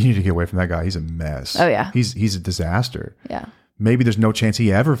 I'm like, you need to get away from that guy. He's a mess. Oh yeah. He's a disaster. Yeah. Maybe there's no chance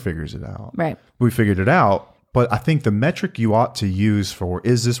he ever figures it out. Right. We figured it out. But I think the metric you ought to use for,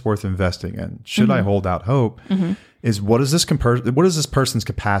 is this worth investing in? Should I hold out hope? Is what is this person's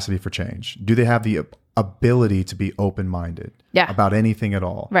capacity for change? Do they have the ability to be open-minded about anything at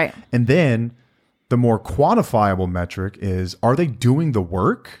all? Right. And then the more quantifiable metric is, are they doing the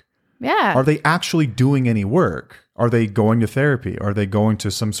work? Yeah. Are they actually doing any work? Are they going to therapy? Are they going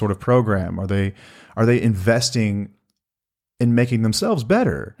to some sort of program? Are they investing in making themselves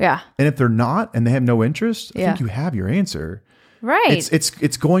better? Yeah. And if they're not, and they have no interest, I think you have your answer. Right.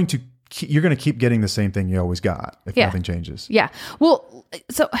 It's going to, you're going to keep getting the same thing you always got if nothing changes. Yeah. Well,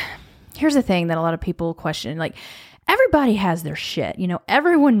 so here's the thing that a lot of people question, like, everybody has their shit. You know,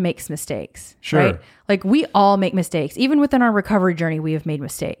 everyone makes mistakes. Sure. Right? Like, we all make mistakes. Even within our recovery journey, we have made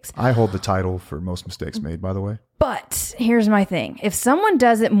mistakes. I hold the title for most mistakes made, by the way. But here's my thing. If someone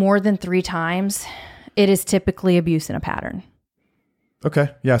does it more than 3 times, it is typically abuse in a pattern.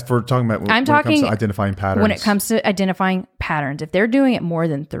 Okay. Yeah. If we're talking about, when it comes to identifying patterns. When it comes to identifying patterns, if they're doing it more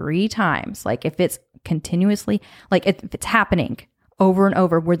than 3 times, like if it's continuously, like if it's happening over and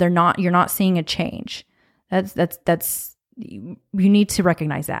over where you're not seeing a change, that's you need to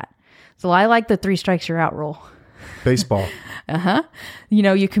recognize that. So I like the 3 strikes you're out rule. Baseball. You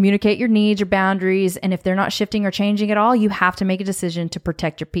know, you communicate your needs, your boundaries, and if they're not shifting or changing at all, you have to make a decision to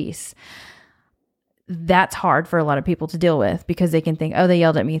protect your peace. That's hard for a lot of people to deal with because they can think, oh, they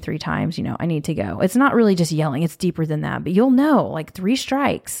yelled at me 3 times, you know, I need to go. It's not really just yelling. It's deeper than that. But you'll know, like, 3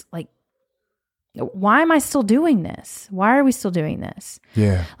 strikes, like, why am I still doing this? Why are we still doing this?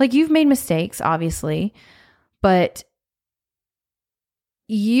 Yeah. Like, you've made mistakes, obviously, but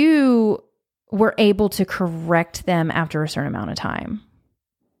you were able to correct them after a certain amount of time.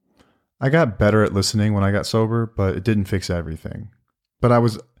 I got better at listening when I got sober, but it didn't fix everything. But I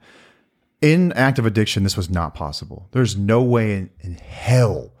was in active addiction. This was not possible. There's no way in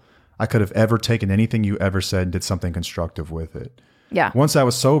hell I could have ever taken anything you ever said and did something constructive with it. Yeah. Once I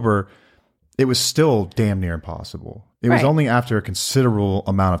was sober, it was still damn near impossible. It was only after a considerable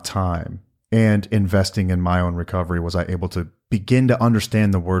amount of time and investing in my own recovery was I able to begin to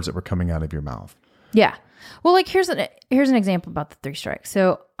understand the words that were coming out of your mouth. Yeah. Well, like, here's an example about the 3 strikes.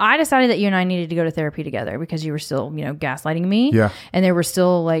 So I decided that you and I needed to go to therapy together because you were still, you know, gaslighting me. Yeah. And there were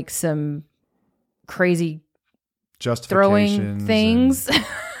still like some crazy throwing things,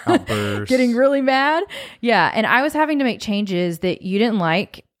 outbursts, getting really mad. Yeah. And I was having to make changes that you didn't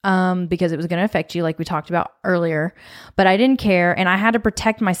like because it was going to affect you, like we talked about earlier, but I didn't care. And I had to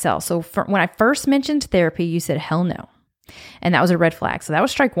protect myself. So when I first mentioned therapy, you said, hell no. And that was a red flag. So that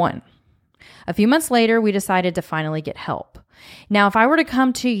was strike 1. A few months later, we decided to finally get help. Now, if I were to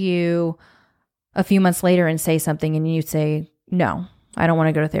come to you a few months later and say something and you'd say, no, I don't want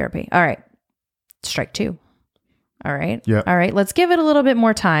to go to therapy. All right. Strike 2. All right. Yeah. All right. Let's give it a little bit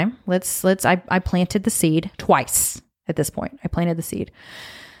more time. I planted the seed twice at this point. I planted the seed.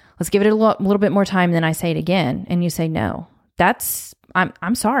 Let's give it a little bit more time. Then I say it again and you say, no,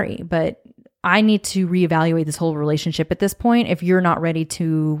 I'm sorry, but I need to reevaluate this whole relationship at this point if you're not ready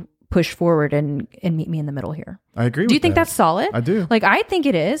to push forward and meet me in the middle here. I agree. Do you think that's solid? I do. Like, I think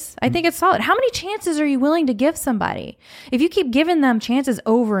it is. I think it's solid. How many chances are you willing to give somebody? If you keep giving them chances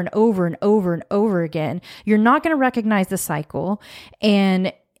over and over and over and over again, you're not going to recognize the cycle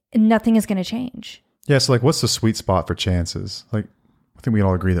and nothing is going to change. Yeah. So like, what's the sweet spot for chances? Like, I think we can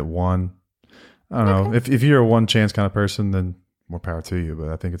all agree that 1, I don't know. If you're a 1 chance kind of person, then more power to you. But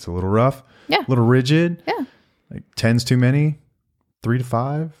I think it's a little rough. Yeah. A little rigid. Yeah. Like 10's too many. 3 to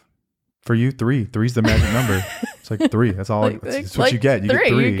 5. For you, 3. 3's the magic number. It's like 3. That's all. That's what you get. You 3. get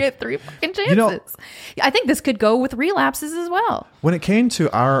 3. You get 3 fucking chances. You know, I think this could go with relapses as well. When it came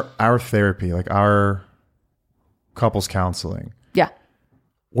to our therapy, like our couples counseling, yeah,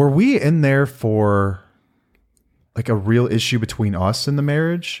 were we in there for like a real issue between us in the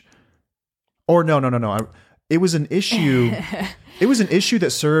marriage? Or no. It was an issue. It was an issue that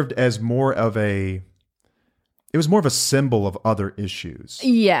served as more of a it was more of a symbol of other issues.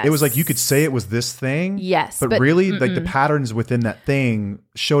 Yes. It was like you could say it was this thing. Yes. But really, like the patterns within that thing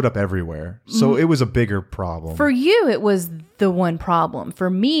showed up everywhere. So it was a bigger problem. For you, it was the one problem. For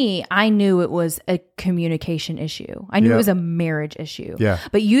me, I knew it was a communication issue. I knew it was a marriage issue. Yeah.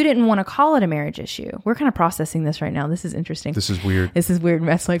 But you didn't want to call it a marriage issue. We're kind of processing this right now. This is interesting. This is weird. This is weird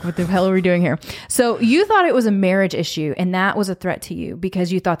mess. Like, what the hell are we doing here? So you thought it was a marriage issue, and that was a threat to you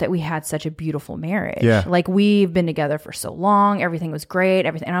because you thought that we had such a beautiful marriage. Yeah. Like, we've been together for so long. Everything was great.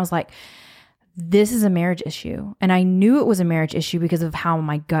 Everything. And I was like, this is a marriage issue. And I knew it was a marriage issue because of how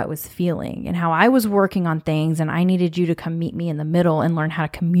my gut was feeling and how I was working on things. And I needed you to come meet me in the middle and learn how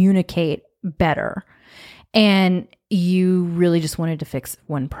to communicate better. And you really just wanted to fix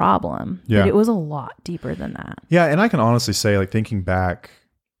one problem. Yeah. But it was a lot deeper than that. Yeah. And I can honestly say, like, thinking back,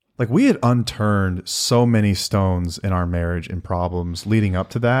 like, we had unturned so many stones in our marriage and problems leading up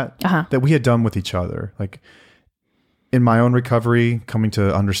to that, that we had done with each other. Like, in my own recovery, coming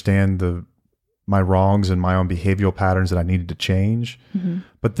to understand my wrongs and my own behavioral patterns that I needed to change.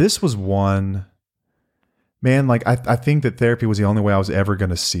 But this was one, man, like, I think that therapy was the only way I was ever going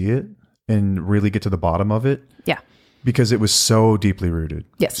to see it and really get to the bottom of it. Yeah. Because it was so deeply rooted.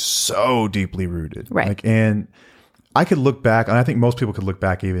 Yes. So deeply rooted. Right. Like, and I could look back, and I think most people could look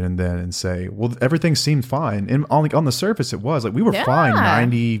back even and then and say, well, everything seemed fine. And on the surface, it was. Like, we were fine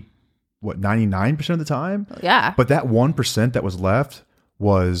 99% of the time? Yeah. But that 1% that was left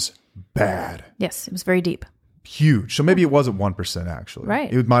was bad. Yes. It was very deep. Huge. So maybe it wasn't 1% actually.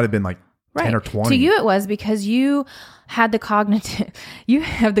 Right. It might have been like 10 or 20. To you it was because you had the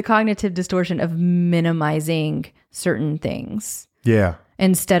cognitive distortion of minimizing certain things. Yeah.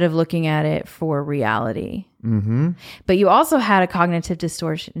 Instead of looking at it for reality. But you also had a cognitive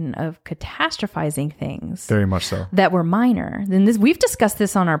distortion of catastrophizing things. Very much so. That were minor. Then we've discussed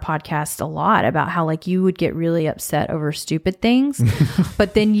this on our podcast a lot about how, like, you would get really upset over stupid things,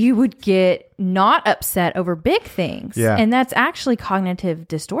 but then you would get not upset over big things. Yeah. And that's actually cognitive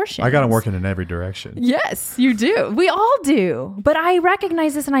distortion. I got them working in every direction. Yes, you do. We all do. But I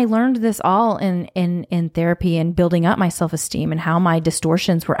recognize this, and I learned this all in therapy and building up my self-esteem and how my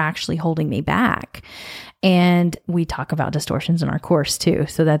distortions were actually holding me back. And we talk about distortions in our course too.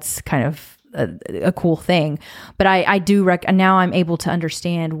 So that's kind of a cool thing. But I do now I'm able to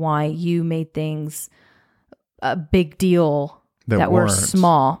understand why you made things a big deal that were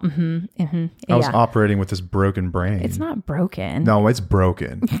small. I was operating with this broken brain. It's not broken. No, it's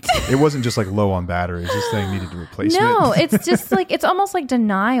broken. It wasn't just like low on batteries. This thing needed replacement. No, it's just like, it's almost like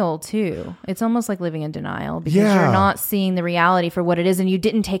denial too. It's almost like living in denial because you're not seeing the reality for what it is, and you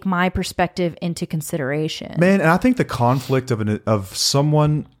didn't take my perspective into consideration. Man, and I think the conflict of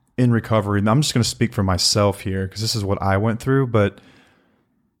someone in recovery, and I'm just going to speak for myself here because this is what I went through, but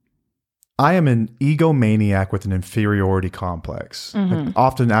I am an egomaniac with an inferiority complex. Like,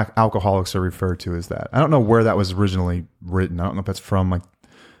 often alcoholics are referred to as that. I don't know where that was originally written. I don't know if that's from like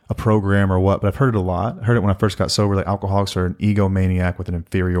a program or what, but I've heard it a lot. I heard it when I first got sober, that alcoholics are an egomaniac with an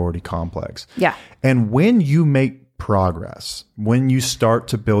inferiority complex. Yeah. And when you make progress, when you start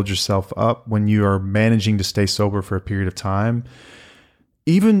to build yourself up, when you are managing to stay sober for a period of time,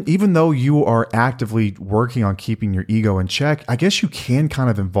 even though you are actively working on keeping your ego in check, I guess you can kind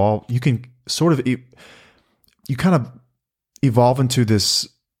of evolve into this,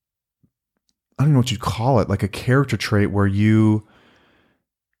 I don't know what you'd call it, like a character trait where you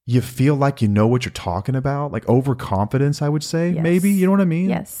feel like you know what you're talking about, like overconfidence, I would say. Yes. Maybe, you know what I mean?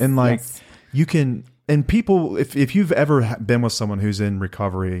 Yes. And like, you can, and people, if you've ever been with someone who's in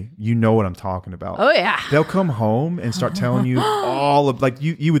recovery, you know what I'm talking about. Oh yeah. They'll come home and start telling you all of, like,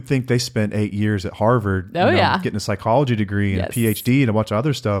 you would think they spent 8 years at Harvard, getting a psychology degree and a PhD and a bunch of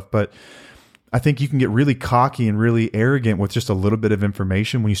other stuff. But I think you can get really cocky and really arrogant with just a little bit of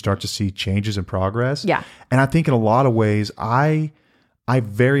information when you start to see changes in progress. Yeah. And I think in a lot of ways, I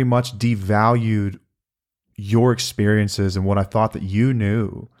very much devalued your experiences and what I thought that you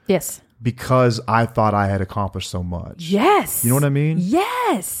knew. Yes. Because I thought I had accomplished so much. Yes. You know what I mean?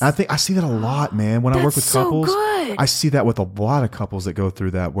 Yes. I think I see that a lot, man. When I work with couples, good. I see that with a lot of couples that go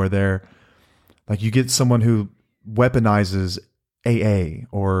through that, where they're like, you get someone who weaponizes AA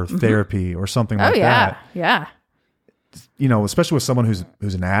or therapy or something like that. Yeah. You know, especially with someone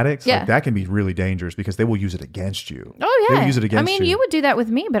who's an addict, Yeah. like, that can be really dangerous because they will use it against you. Oh yeah. They will use it against you. you would do that with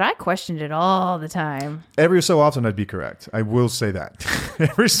me, but I questioned it all the time. Every so often, I'd be correct. I will say that.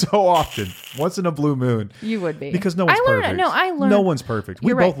 Every so often, once in a blue moon. You would be. Because no one's perfect. I learned. No one's perfect.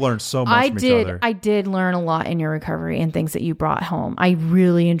 We You're both right. learned so much from each other. I did learn a lot in your recovery and things that you brought home. I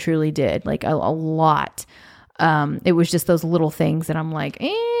really and truly did, like a lot. It was just those little things that I'm like,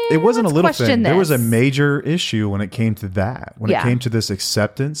 it wasn't a let's little question thing. There was a this. major issue when it came to that. When it Yeah. came to this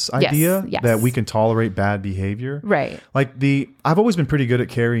acceptance idea yes. that we can tolerate bad behavior. Right. Like I've always been pretty good at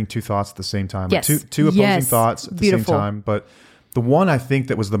carrying two thoughts at the same time. Yes. Like two opposing Yes. thoughts at the Beautiful. same time. But the one I think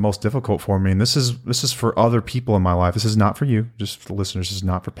that was the most difficult for me, and this is for other people in my life. This is not for you, just for the listeners. This is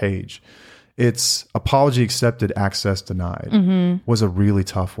not for Paige. It's apology accepted, access denied was a really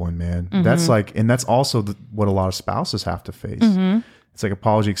tough one, man. That's like, and that's also what a lot of spouses have to face. It's like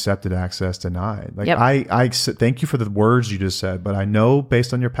apology accepted, access denied. Like Yep. I thank you for the words you just said, but I know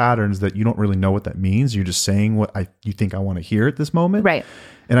based on your patterns that you don't really know what that means. You're just saying what you think I want to hear at this moment. Right.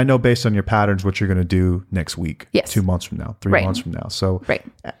 And I know based on your patterns what you're going to do next week, Yes. 2 months from now, 3 Right. months from now. So Right.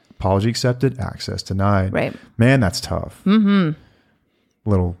 apology accepted, access denied. Right. Man, that's tough.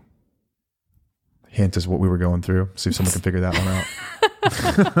 Little hint is what we were going through. See if someone can figure that one out.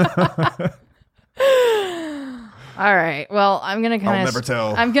 All right. Well, I'm gonna kind I'll of. never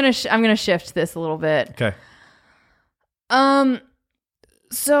tell. I'm gonna shift this a little bit. Okay.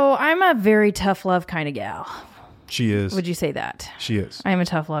 So I'm a very tough love kind of gal. She is. Would you say that? She is. I'm a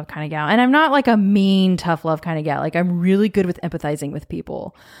tough love kind of gal, and I'm not like a mean tough love kind of gal. Like I'm really good with empathizing with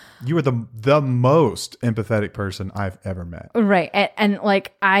people. You are the most empathetic person I've ever met. Right. And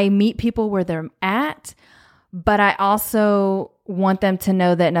like I meet people where they're at, but I also want them to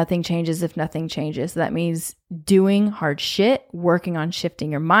know that nothing changes if nothing changes. That means doing hard shit, working on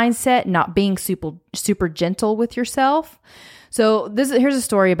shifting your mindset, not being super gentle with yourself. So here's a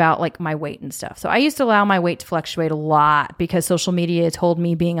story about like my weight and stuff. So I used to allow my weight to fluctuate a lot because social media told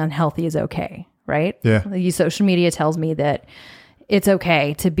me being unhealthy is okay, right? Yeah. Social media tells me that it's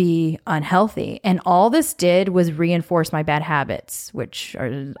okay to be unhealthy. And all this did was reinforce my bad habits, which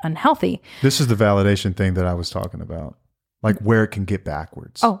are unhealthy. This is the validation thing that I was talking about. Like where it can get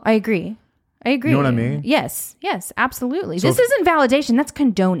backwards. Oh, I agree. You know what I mean? Yes, absolutely. So this isn't validation. That's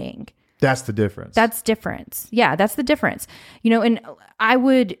condoning. That's the difference. That's difference. Yeah, that's the difference. And I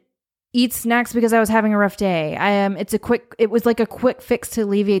would eat snacks because I was having a rough day. It was like a quick fix to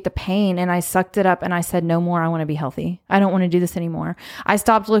alleviate the pain, and I sucked it up and I said, no more. I want to be healthy. I don't want to do this anymore. I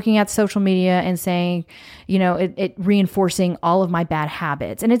stopped looking at social media and saying, it reinforcing all of my bad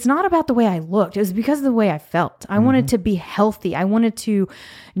habits. And it's not about the way I looked. It was because of the way I felt. I wanted to be healthy. I wanted to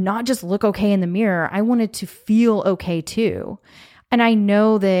not just look okay in the mirror. I wanted to feel okay too. And I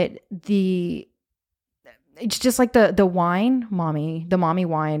know that it's just like the mommy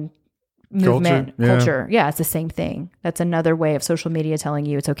wine movement culture. Yeah, it's the same thing. That's another way of social media telling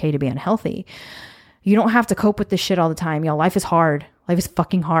you it's okay to be unhealthy. You don't have to cope with this shit all the time. Y'all, life is hard. Life is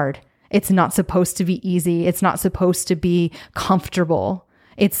fucking hard. It's not supposed to be easy. It's not supposed to be comfortable.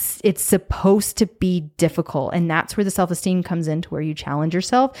 It's supposed to be difficult. And that's where the self-esteem comes in, to where you challenge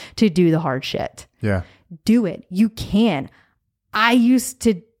yourself to do the hard shit. Yeah. Do it. You can. I used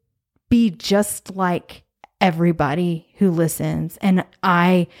to be just like everybody who listens. And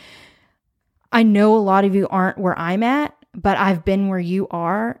I know a lot of you aren't where I'm at, but I've been where you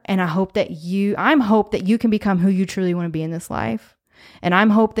are. And I hope that you can become who you truly want to be in this life. And I'm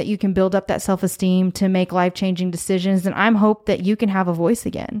hope that you can build up that self-esteem to make life-changing decisions. And I'm hope that you can have a voice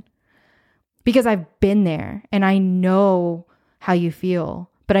again, because I've been there and I know how you feel,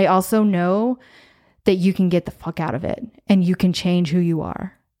 but I also know that you can get the fuck out of it and you can change who you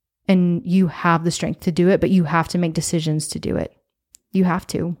are, and you have the strength to do it, but you have to make decisions to do it. You have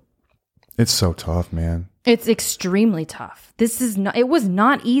to. It's so tough, man. It's extremely tough. It was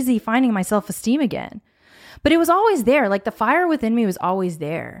not easy finding my self-esteem again, but it was always there. Like the fire within me was always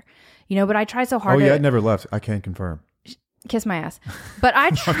there, but I tried so hard. Oh yeah, it never left. I can confirm. Kiss my ass. But I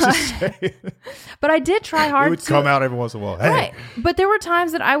tried, but I did try hard. It would come out every once in a while. Hey. Right. But there were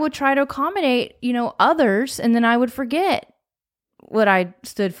times that I would try to accommodate, others, and then I would forget what I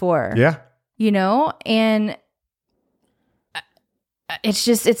stood for. Yeah. And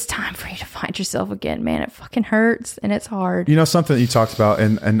it's time for you to find yourself again, man. It fucking hurts and it's hard. Something that you talked about,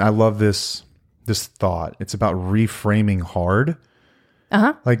 and I love this thought. It's about reframing hard.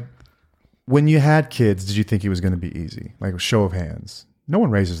 Uh-huh. Like when you had kids, did you think it was going to be easy? Like a show of hands. No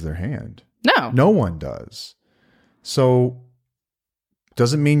one raises their hand. No one does. So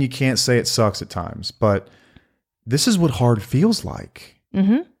doesn't mean you can't say it sucks at times, but this is what hard feels like.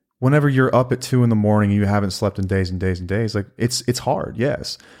 Mm-hmm. Whenever you're up at 2 a.m. and you haven't slept in days and days and days, like it's hard.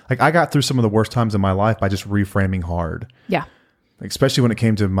 Yes. Like I got through some of the worst times in my life by just reframing hard. Yeah. Like, especially when it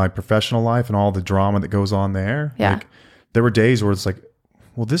came to my professional life and all the drama that goes on there. Yeah. Like there were days where it's like,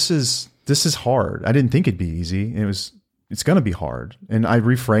 well, this is hard. I didn't think it'd be easy. It's going to be hard. And I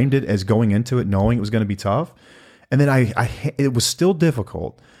reframed it as going into it, knowing it was going to be tough. And then it was still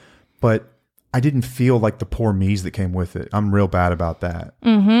difficult, but I didn't feel like the poor me's that came with it. I'm real bad about that.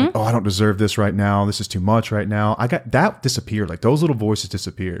 Like, oh, I don't deserve this right now. This is too much right now. I got that disappeared. Like those little voices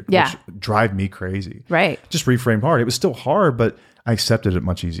disappeared. Yeah. Which drive me crazy. Right. Just reframed hard. It was still hard, but I accepted it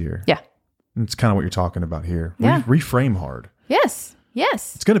much easier. Yeah. And it's kind of what you're talking about here. Yeah. Reframe hard. Yes.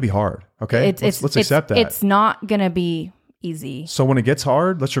 Yes. It's going to be hard. Okay. Let's accept that. It's not going to be easy. So when it gets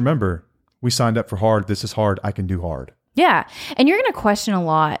hard, let's remember we signed up for hard. This is hard. I can do hard. Yeah. And you're going to question a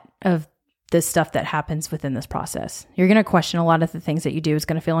lot of the stuff that happens within this process. You're going to question a lot of the things that you do. It's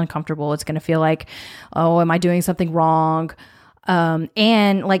going to feel uncomfortable. It's going to feel like, oh, am I doing something wrong?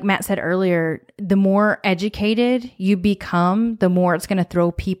 And like Matt said earlier, the more educated you become, the more it's going to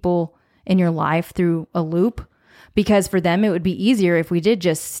throw people in your life through a loop. Because for them, it would be easier if we did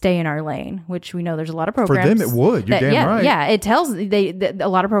just stay in our lane, which we know there's a lot of programs. For them, it would. You're damn right. Yeah, it tells a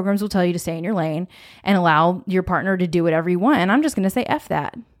lot of programs will tell you to stay in your lane and allow your partner to do whatever you want. And I'm just going to say F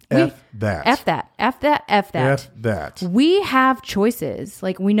that. F that. F that. F that. F that. F that. We have choices.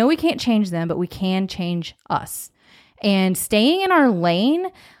 Like we know we can't change them, but we can change us. And staying in our lane,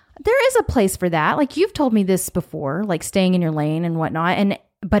 there is a place for that. Like you've told me this before, like staying in your lane and whatnot.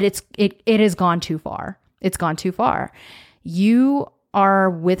 But it has gone too far. It's gone too far. You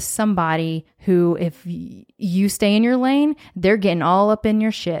are with somebody who, if you stay in your lane, they're getting all up in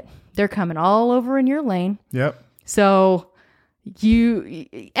your shit. They're coming all over in your lane. Yep. So you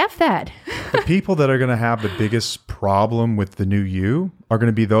F that. The people that are going to have the biggest problem with the new you are going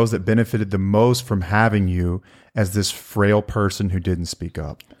to be those that benefited the most from having you as this frail person who didn't speak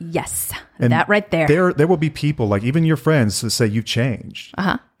up. Yes. And that right there. There will be people, like even your friends, that say you've changed.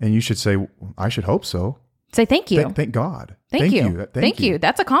 Uh-huh. And you should say, I should hope so. Say thank you. Thank God. Thank you. Thank you.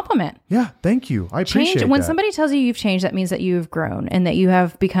 That's a compliment. Yeah, thank you. I appreciate When that. somebody tells you you've changed, that means that you've grown and that you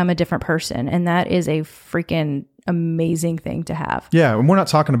have become a different person. And that is a freaking amazing thing to have. Yeah, and we're not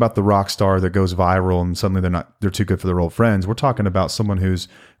talking about the rock star that goes viral and suddenly they're too good for their old friends. We're talking about someone who's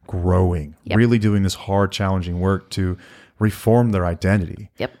growing, really doing this hard, challenging work to reform their identity.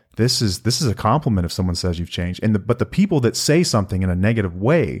 Yep. This is a compliment if someone says you've changed. But the people that say something in a negative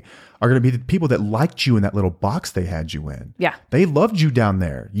way are going to be the people that liked you in that little box they had you in. Yeah. They loved you down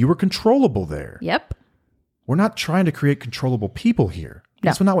there. You were controllable there. Yep. We're not trying to create controllable people here. No.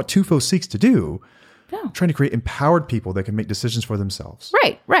 That's not what TUFO seeks to do. No. We're trying to create empowered people that can make decisions for themselves.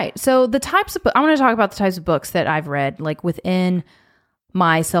 Right. So the types of I want to talk about the types of books that I've read, like within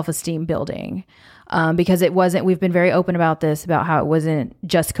my self-esteem building. Because we've been very open about this, about how it wasn't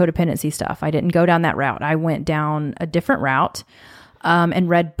just codependency stuff. I didn't go down that route. I went down a different route and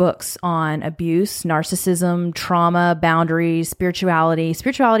read books on abuse, narcissism, trauma, boundaries, spirituality.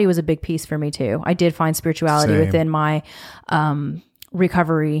 Spirituality was a big piece for me too. I did find spirituality within my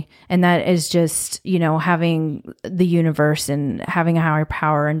recovery. And that is just, having the universe and having a higher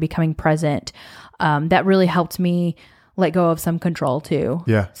power and becoming present. That really helped me let go of some control too.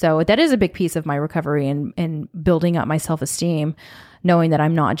 Yeah. So that is a big piece of my recovery and building up my self-esteem, knowing that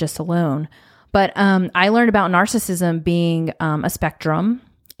I'm not just alone. But I learned about narcissism being a spectrum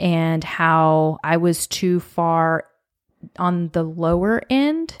and how I was too far on the lower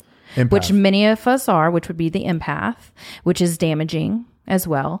end, Empath. which many of us are, which would be the empath, which is damaging as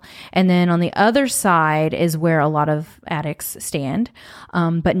well. And then on the other side is where a lot of addicts stand.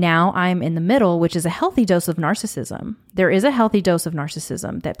 But now I'm in the middle, which is a healthy dose of narcissism. There is a healthy dose of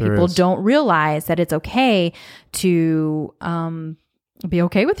narcissism that people don't realize, that it's okay to be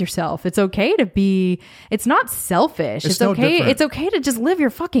okay with yourself. It's okay to be, it's not selfish. It's okay. Different. It's okay to just live your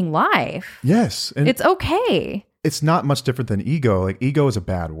fucking life. Yes. And it's okay. It's not much different than ego. Like ego is a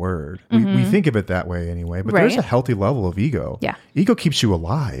bad word. We think of it that way anyway, but there's a healthy level of ego. Yeah. Ego keeps you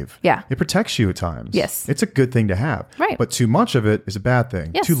alive. Yeah. It protects you at times. Yes. It's a good thing to have. Right. But too much of it is a bad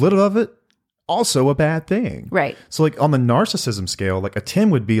thing. Yes. Too little of it, also a bad thing. Right. So like on the narcissism scale, like a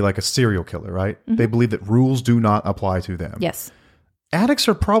 10 would be like a serial killer, right? They believe that rules do not apply to them. Yes. Addicts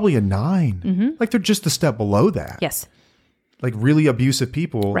are probably a 9. Like they're just a step below that. Yes. Like really abusive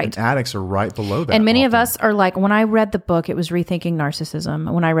people Right. and addicts are right below that. And many of often. us are like, when I read the book, it was Rethinking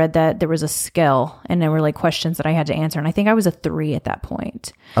Narcissism. When I read that, there was a scale and there were like questions that I had to answer. And I think I was a 3 at that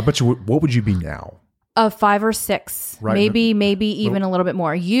point. I bet you, what would you be now? A 5 or 6, Right. maybe even a little bit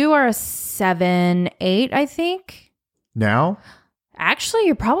more. You are a 7, 8, I think. Now? Actually,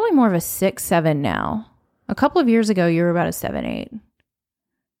 you're probably more of a 6, 7 now. A couple of years ago, you were about a 7, 8.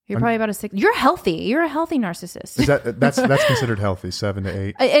 You're probably about a 6. You're healthy. You're a healthy narcissist. Is that's considered healthy? 7 to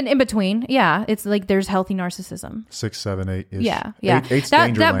 8, And in between, yeah, it's like there's healthy narcissism. 6, 7, 8 ish. Yeah. Eight's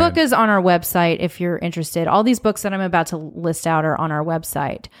That Dangerland. book is on our website if you're interested. All these books that I'm about to list out are on our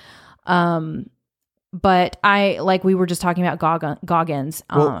website. But like we were just talking about Goggins.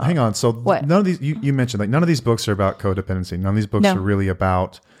 Well, hang on. So what? none of these, you mentioned, like, none of these books are about codependency. None of these books are really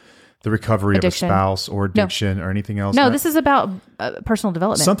about the recovery addiction. of a spouse or addiction or anything else. No, this is about personal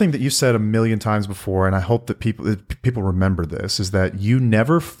development. Something that you said a million times before, and I hope that people remember this, is that you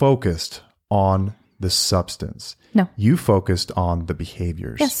never focused on the substance. No. You focused on the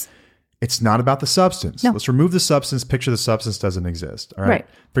behaviors. Yes. It's not about the substance. No. Let's remove the substance. Picture the substance doesn't exist. All right.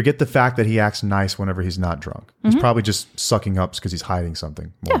 Forget the fact that he acts nice whenever he's not drunk. He's probably just sucking up because he's hiding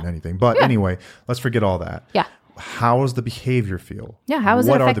something more than anything. But anyway, let's forget all that. Yeah. How does the behavior feel? Yeah. How is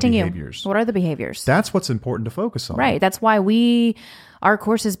it affecting you? Behaviors? What are the behaviors? That's what's important to focus on. Right. That's why our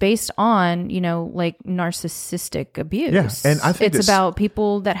course is based on, like narcissistic abuse. Yeah. And I think it's about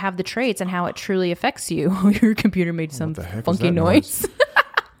people that have the traits and how it truly affects you. Your computer made some funky noise.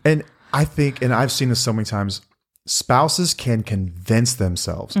 And I think, and I've seen this so many times, spouses can convince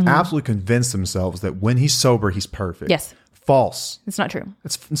themselves, absolutely convince themselves that when he's sober, he's perfect. Yes. False. It's not true.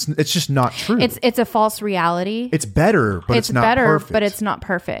 It's just not true. It's a false reality. It's better, but it's not perfect. But it's not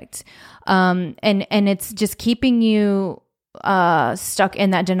perfect. And it's just keeping you stuck in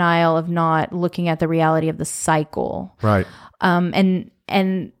that denial of not looking at the reality of the cycle. Right.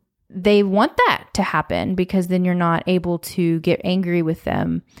 And they want that to happen because then you're not able to get angry with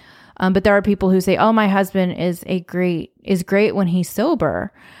them. But there are people who say, "Oh, my husband is great when he's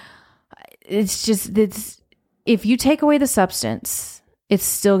sober." It's if you take away the substance, it's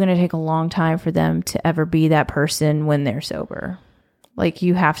still going to take a long time for them to ever be that person when they're sober. Like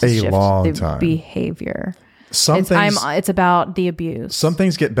you have to shift the behavior. It's about the abuse. Some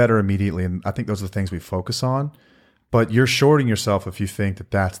things get better immediately, and I think those are the things we focus on. But you're shorting yourself if you think that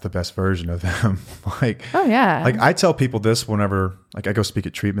that's the best version of them. Like, oh yeah. Like I tell people this whenever, like, I go speak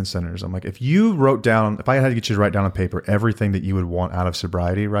at treatment centers. I'm like, if I had to get you to write down on paper everything that you would want out of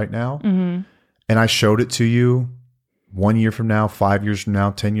sobriety right now, and I showed it to you 1 year from now, 5 years from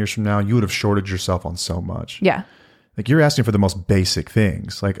now, 10 years from now, you would have shorted yourself on so much. Yeah. Like you're asking for the most basic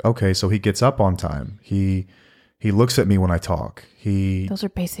things. Like, okay, so he gets up on time. He looks at me when I talk. Those are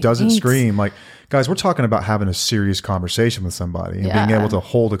basic doesn't needs. Scream. Like, guys, we're talking about having a serious conversation with somebody and being able to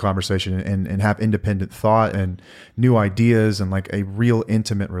hold a conversation and have independent thought and new ideas and like a real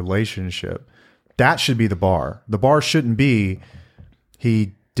intimate relationship. That should be the bar. The bar shouldn't be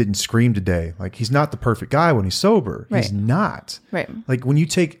he didn't scream today. Like he's not the perfect guy when he's sober. Right. He's not. Right. Like when you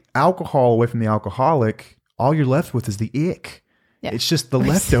take alcohol away from the alcoholic, all you're left with is the ick. Yeah. It's just the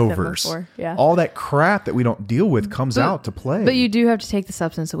leftovers. Yeah. All that crap that we don't deal with comes out to play. But you do have to take the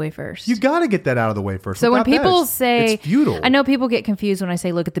substance away first. You got to get that out of the way first. So when people say, it's futile. I know people get confused when I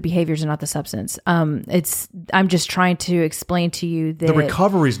say, look at the behaviors and not the substance. I'm just trying to explain to you that the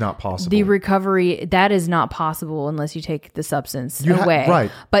recovery is not possible. The recovery, that is not possible unless you take the substance away.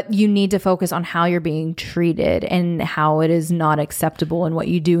 Right. But you need to focus on how you're being treated and how it is not acceptable and what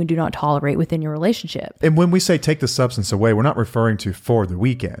you do and do not tolerate within your relationship. And when we say take the substance away, we're not referring to for the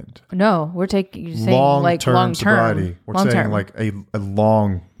weekend. No, we're saying long-term sobriety. We're saying long-term. like a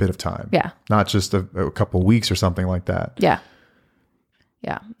long bit of time. Yeah. Not just a couple of weeks or something like that. Yeah.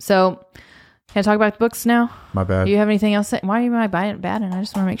 Yeah. So can I talk about books now? My bad. Do you have anything else? Why am I bad? And I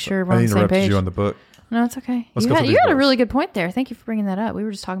just want to make sure we're on the same page. you on the book. No, it's okay. You had a really good point there. Thank you for bringing that up. We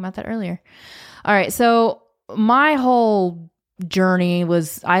were just talking about that earlier. All right. So my whole journey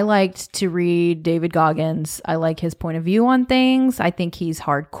was I liked to read David Goggins. I like his point of view on things. I think he's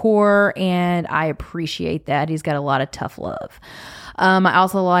hardcore and I appreciate that. He's got a lot of tough love. I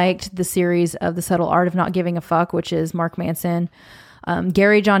also liked the series of The Subtle Art of Not Giving a Fuck, which is Mark Manson.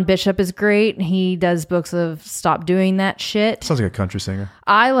 Gary John Bishop is great. He does books of stop doing that shit. Sounds like a country singer.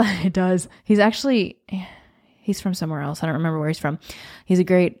 It does. He's from somewhere else. I don't remember where he's from. He's a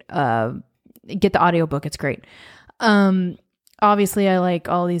great, get the audiobook. It's great. Obviously, I like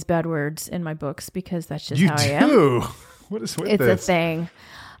all these bad words in my books because that's just how I am. What is with this? It's a thing.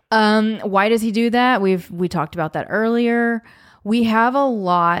 Why does he do that? We talked about that earlier. We have a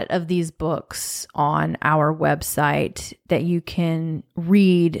lot of these books on our website that you can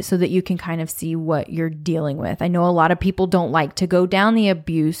read so that you can kind of see what you're dealing with. I know a lot of people don't like to go down the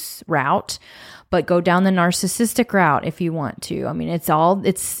abuse route, but go down the narcissistic route if you want to. I mean,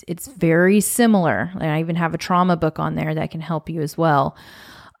 it's very similar. And I even have a trauma book on there that can help you as well.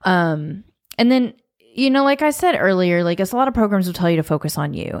 And then like I said earlier, like it's a lot of programs will tell you to focus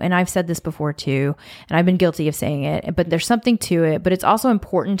on you. And I've said this before too, and I've been guilty of saying it, but there's something to it. But it's also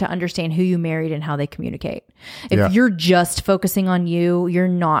important to understand who you married and how they communicate. If you're just focusing on you, you're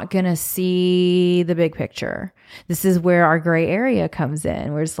not going to see the big picture. This is where our gray area comes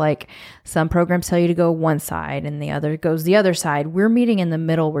in, where it's like some programs tell you to go one side and the other goes the other side. We're meeting in the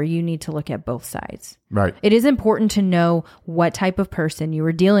middle where you need to look at both sides. Right. It is important to know what type of person you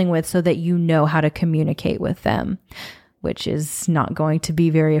are dealing with so that you know how to communicate with them, which is not going to be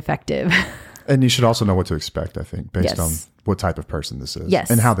very effective. And you should also know what to expect, I think, based Yes. on what type of person this is. Yes.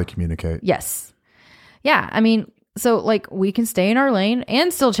 And how they communicate. Yes. Yeah. I mean, so like we can stay in our lane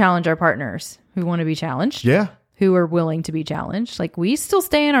and still challenge our partners who want to be challenged. Yeah. Who are willing to be challenged. Like we still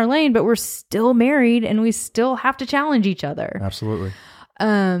stay in our lane, but we're still married and we still have to challenge each other. Absolutely.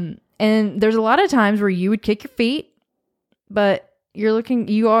 And there's a lot of times where you would kick your feet, but you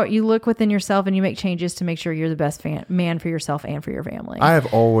look within yourself and you make changes to make sure you're the best man for yourself and for your family. I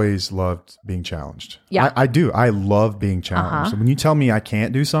have always loved being challenged. Yeah. I do. I love being challenged. When you tell me I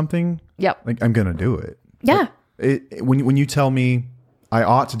can't do something, Yep. like I'm going to do it. Yeah. When you tell me I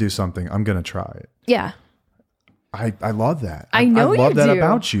ought to do something, I'm going to try it. Yeah. I love that. I know I love you that do.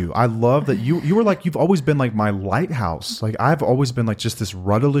 about you. I love that you were like, you've always been like my lighthouse. Like I've always been like just this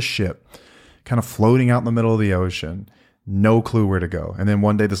rudderless ship kind of floating out in the middle of the ocean, no clue where to go. And then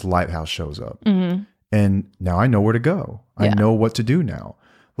one day this lighthouse shows up and now I know where to go. I know what to do now.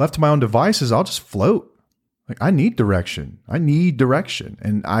 Left to my own devices, I'll just float. Like I need direction.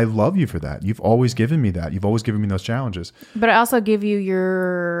 And I love you for that. You've always given me that. You've always given me those challenges. But I also give you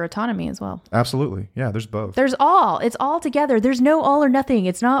your autonomy as well. Absolutely. Yeah, there's both. It's all together. There's no all or nothing.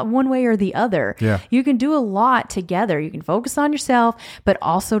 It's not one way or the other. Yeah. You can do a lot together. You can focus on yourself, but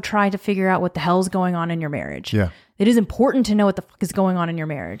also try to figure out what the hell's going on in your marriage. Yeah. It is important to know what the fuck is going on in your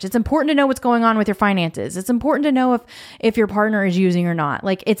marriage. It's important to know what's going on with your finances. It's important to know if your partner is using or not.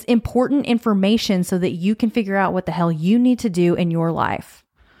 Like it's important information so that you can figure out what the hell you need to do in your life.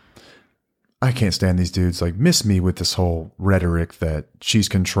 I can't stand these dudes like miss me with this whole rhetoric that she's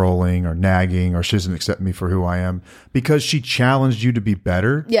controlling or nagging or she doesn't accept me for who I am because she challenged you to be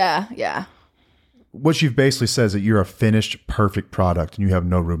better. Yeah, yeah. What you've basically said is that you're a finished, perfect product and you have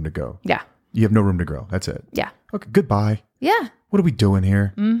no room to go. Yeah. You have no room to grow. That's it. Yeah. Okay, goodbye. Yeah. What are we doing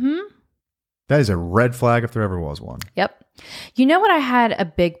here? Mm-hmm. That is a red flag if there ever was one. Yep. You know what I had a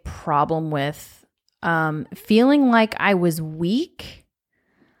big problem with? Feeling like I was weak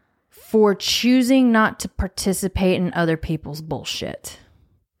for choosing not to participate in other people's bullshit.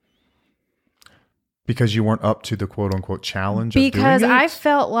 Because you weren't up to the quote unquote challenge Because of doing it? I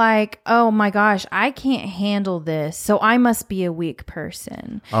felt like, oh my gosh, I can't handle this. So I must be a weak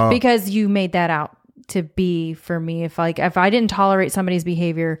person. Because you made that out to be for me. If I didn't tolerate somebody's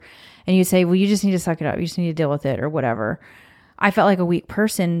behavior and you say, well, you just need to suck it up. You just need to deal with it or whatever. I felt like a weak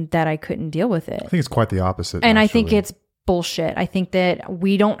person that I couldn't deal with it. I think it's quite the opposite. And actually. I think it's bullshit. I think that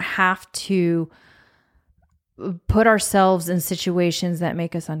we don't have to put ourselves in situations that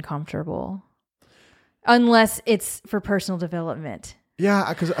make us uncomfortable. Unless it's for personal development. Yeah,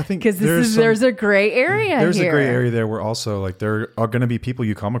 because I think there's a gray area There's here. a gray area there where also like there are going to be people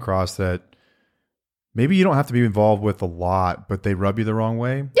you come across that maybe you don't have to be involved with a lot, but they rub you the wrong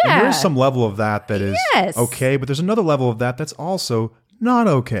way. Yeah. And there's some level of that is Yes. okay, but there's another level of that that's also not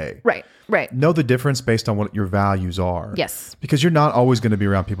okay. Right, right. Know the difference based on what your values are. Yes. Because you're not always going to be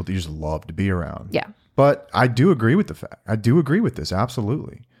around people that you just love to be around. Yeah. But I do agree with the fact. I do agree with this,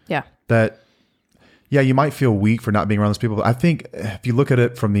 absolutely. Yeah. That, yeah, you might feel weak for not being around those people, but I think if you look at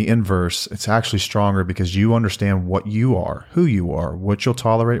it from the inverse, it's actually stronger because you understand what you are, who you are, what you'll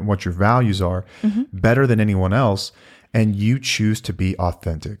tolerate, and what your values are better than anyone else, and you choose to be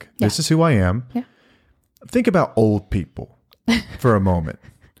authentic. Yeah. This is who I am. Yeah. Think about old people for a moment.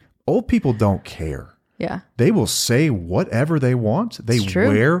 Old people don't care. Yeah. They will say whatever they want. They It's true.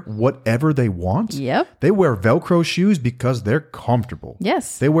 wear whatever they want. Yep. They wear Velcro shoes because they're comfortable.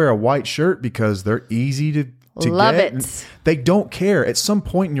 Yes. They wear a white shirt because they're easy to Love get. it. And they don't care. At some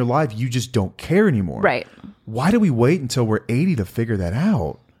point in your life, you just don't care anymore. Right. Why do we wait until we're 80 to figure that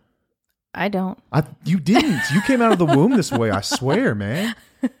out? I don't. You didn't. You came out of the womb this way, I swear, man.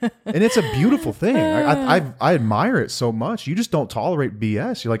 And it's a beautiful thing. I admire it so much. You just don't tolerate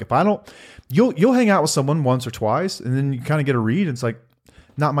BS. You're like, if I don't, you'll hang out with someone once or twice, and then you kind of get a read, and it's like,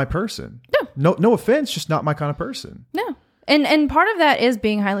 not my person. No offense, just not my kind of person. No. And part of that is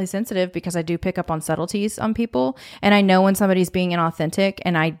being highly sensitive because I do pick up on subtleties on people, and I know when somebody's being inauthentic,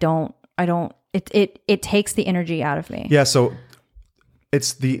 and it takes the energy out of me. Yeah. So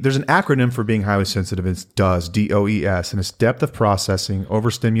there's an acronym for being highly sensitive. It's DOES, DOES, and it's depth of processing,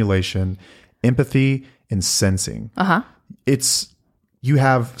 overstimulation, empathy and sensing. You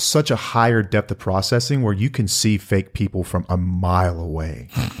have such a higher depth of processing where you can see fake people from a mile away.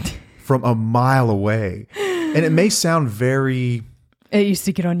 From a mile away. And it may sound very... It used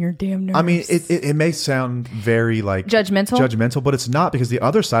to get on your damn nerves. I mean, it may sound very like... Judgmental, but it's not, because the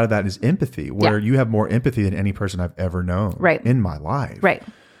other side of that is empathy, where you have more empathy than any person I've ever known in my life. Right.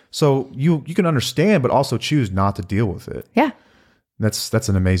 So you can understand, but also choose not to deal with it. Yeah. That's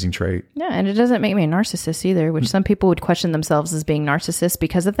an amazing trait. Yeah, and it doesn't make me a narcissist either, which some people would question themselves as being narcissists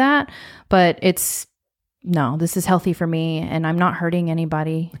because of that. But this is healthy for me, and I'm not hurting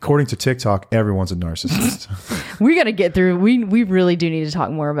anybody. According to TikTok, everyone's a narcissist. We got to get through. We really do need to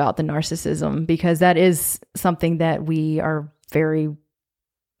talk more about the narcissism, because that is something that we are very...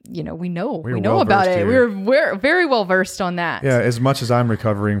 we know about it. We're very well versed on that. Yeah, as much as I'm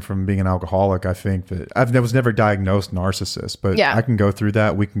recovering from being an alcoholic, I think that I was never diagnosed narcissist, but I can go through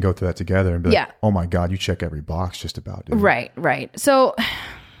that. We can go through that together and be like, oh my God, you check every box just about, dude. Right. So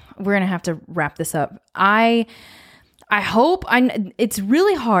we're going to have to wrap this up. I hope it's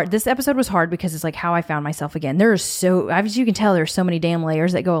really hard. This episode was hard because it's like how I found myself again. As you can tell, there's so many damn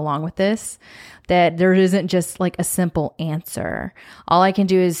layers that go along with this, that there isn't just like a simple answer. All I can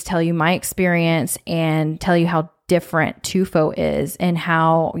do is tell you my experience and tell you how different TUFO is, and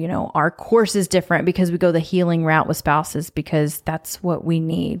how, our course is different because we go the healing route with spouses, because that's what we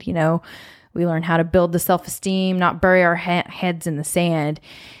need. We learn how to build the self-esteem, not bury our heads in the sand.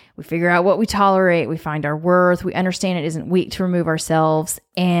 We figure out what we tolerate. We find our worth. We understand it isn't weak to remove ourselves,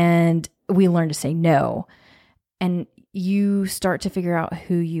 and we learn to say no. And you start to figure out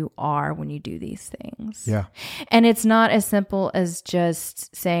who you are when you do these things. Yeah. And it's not as simple as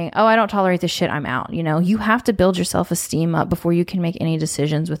just saying, oh, I don't tolerate this shit, I'm out. You have to build your self-esteem up before you can make any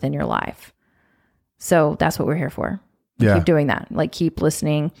decisions within your life. So that's what we're here for. Keep doing that. Like, keep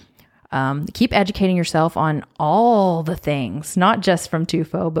listening. Keep educating yourself on all the things, not just from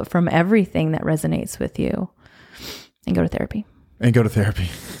TUFO, but from everything that resonates with you. And go to therapy.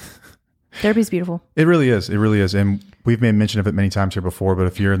 Therapy's beautiful. It really is. And we've made mention of it many times here before, but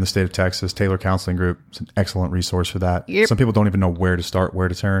if you're in the state of Texas, Taylor Counseling Group is an excellent resource for that. Yep. Some people don't even know where to start, where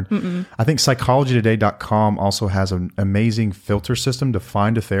to turn. Mm-mm. I think psychologytoday.com also has an amazing filter system to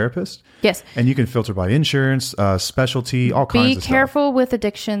find a therapist. Yes. And you can filter by insurance, specialty, all kinds of stuff. Be careful with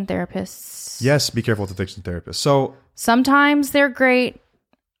addiction therapists. Yes, be careful with addiction therapists. So sometimes they're great.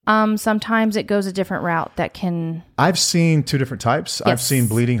 Sometimes it goes a different route that can... I've seen two different types. Yes. I've seen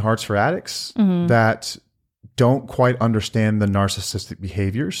bleeding hearts for addicts that don't quite understand the narcissistic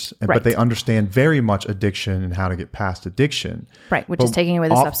behaviors, but they understand very much addiction and how to get past addiction. Right, which is taking away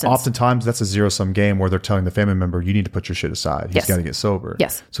the substance. Oftentimes, that's a zero-sum game where they're telling the family member, you need to put your shit aside. He's got to get sober.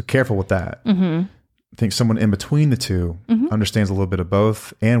 Yes. So careful with that. I think someone in between the two understands a little bit of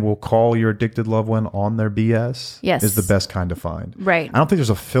both and will call your addicted loved one on their BS. Yes. Is the best kind to find. Right. I don't think there's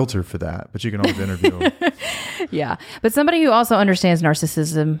a filter for that, but you can always interview them. Yeah. But somebody who also understands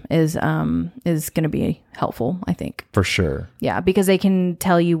narcissism is going to be helpful, I think. For sure. Yeah, because they can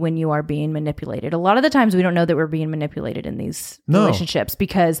tell you when you are being manipulated. A lot of the times we don't know that we're being manipulated in these relationships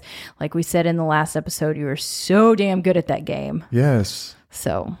because, like we said in the last episode, you were so damn good at that game. Yes.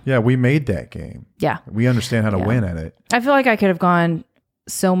 So yeah, we made that game. Yeah. We understand how to win at it. I feel like I could have gone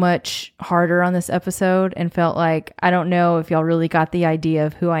so much harder on this episode and felt like, I don't know if y'all really got the idea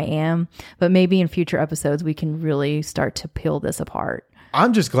of who I am, but maybe in future episodes we can really start to peel this apart.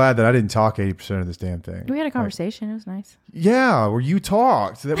 I'm just glad that I didn't talk 80% of this damn thing. We had a conversation. It was nice. Yeah, where you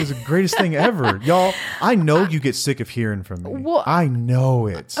talked. That was the greatest thing ever. Y'all, I know you get sick of hearing from me. Well, I know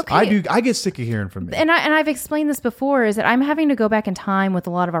it. Okay. I do. I get sick of hearing from me. And I've explained this before, is that I'm having to go back in time with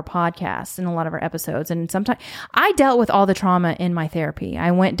a lot of our podcasts and a lot of our episodes. And sometimes I dealt with all the trauma in my therapy.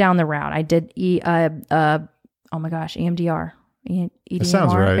 I went down the route. I did EMDR. EDMR.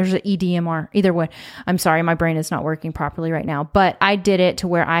 Sounds right. There's an EDMR. Either way, I'm sorry, my brain is not working properly right now. But I did it to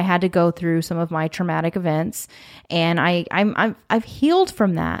where I had to go through some of my traumatic events, and I've healed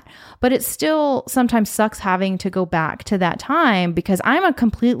from that. But it still sometimes sucks having to go back to that time because I'm a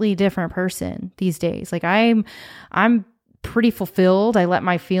completely different person these days. Like I'm pretty fulfilled. I let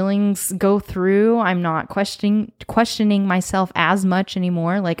my feelings go through. I'm not questioning myself as much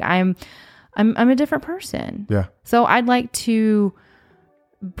anymore. Like I'm a different person. Yeah. So I'd like to,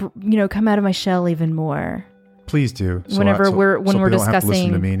 come out of my shell even more. Please do. Whenever we're discussing don't have to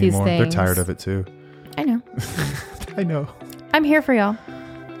listen to me these anymore. things. They're tired of it too. I know. I know. I'm here for y'all.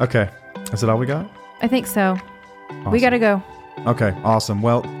 Okay. Is that all we got? I think so. Awesome. We got to go. Okay. Awesome.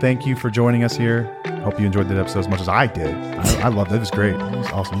 Well, thank you for joining us here. Hope you enjoyed that episode as much as I did. I loved it. It was great. It was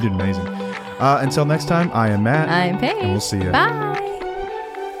awesome. You did amazing. Until next time, I am Matt. I'm Paige. And we'll see you. Bye.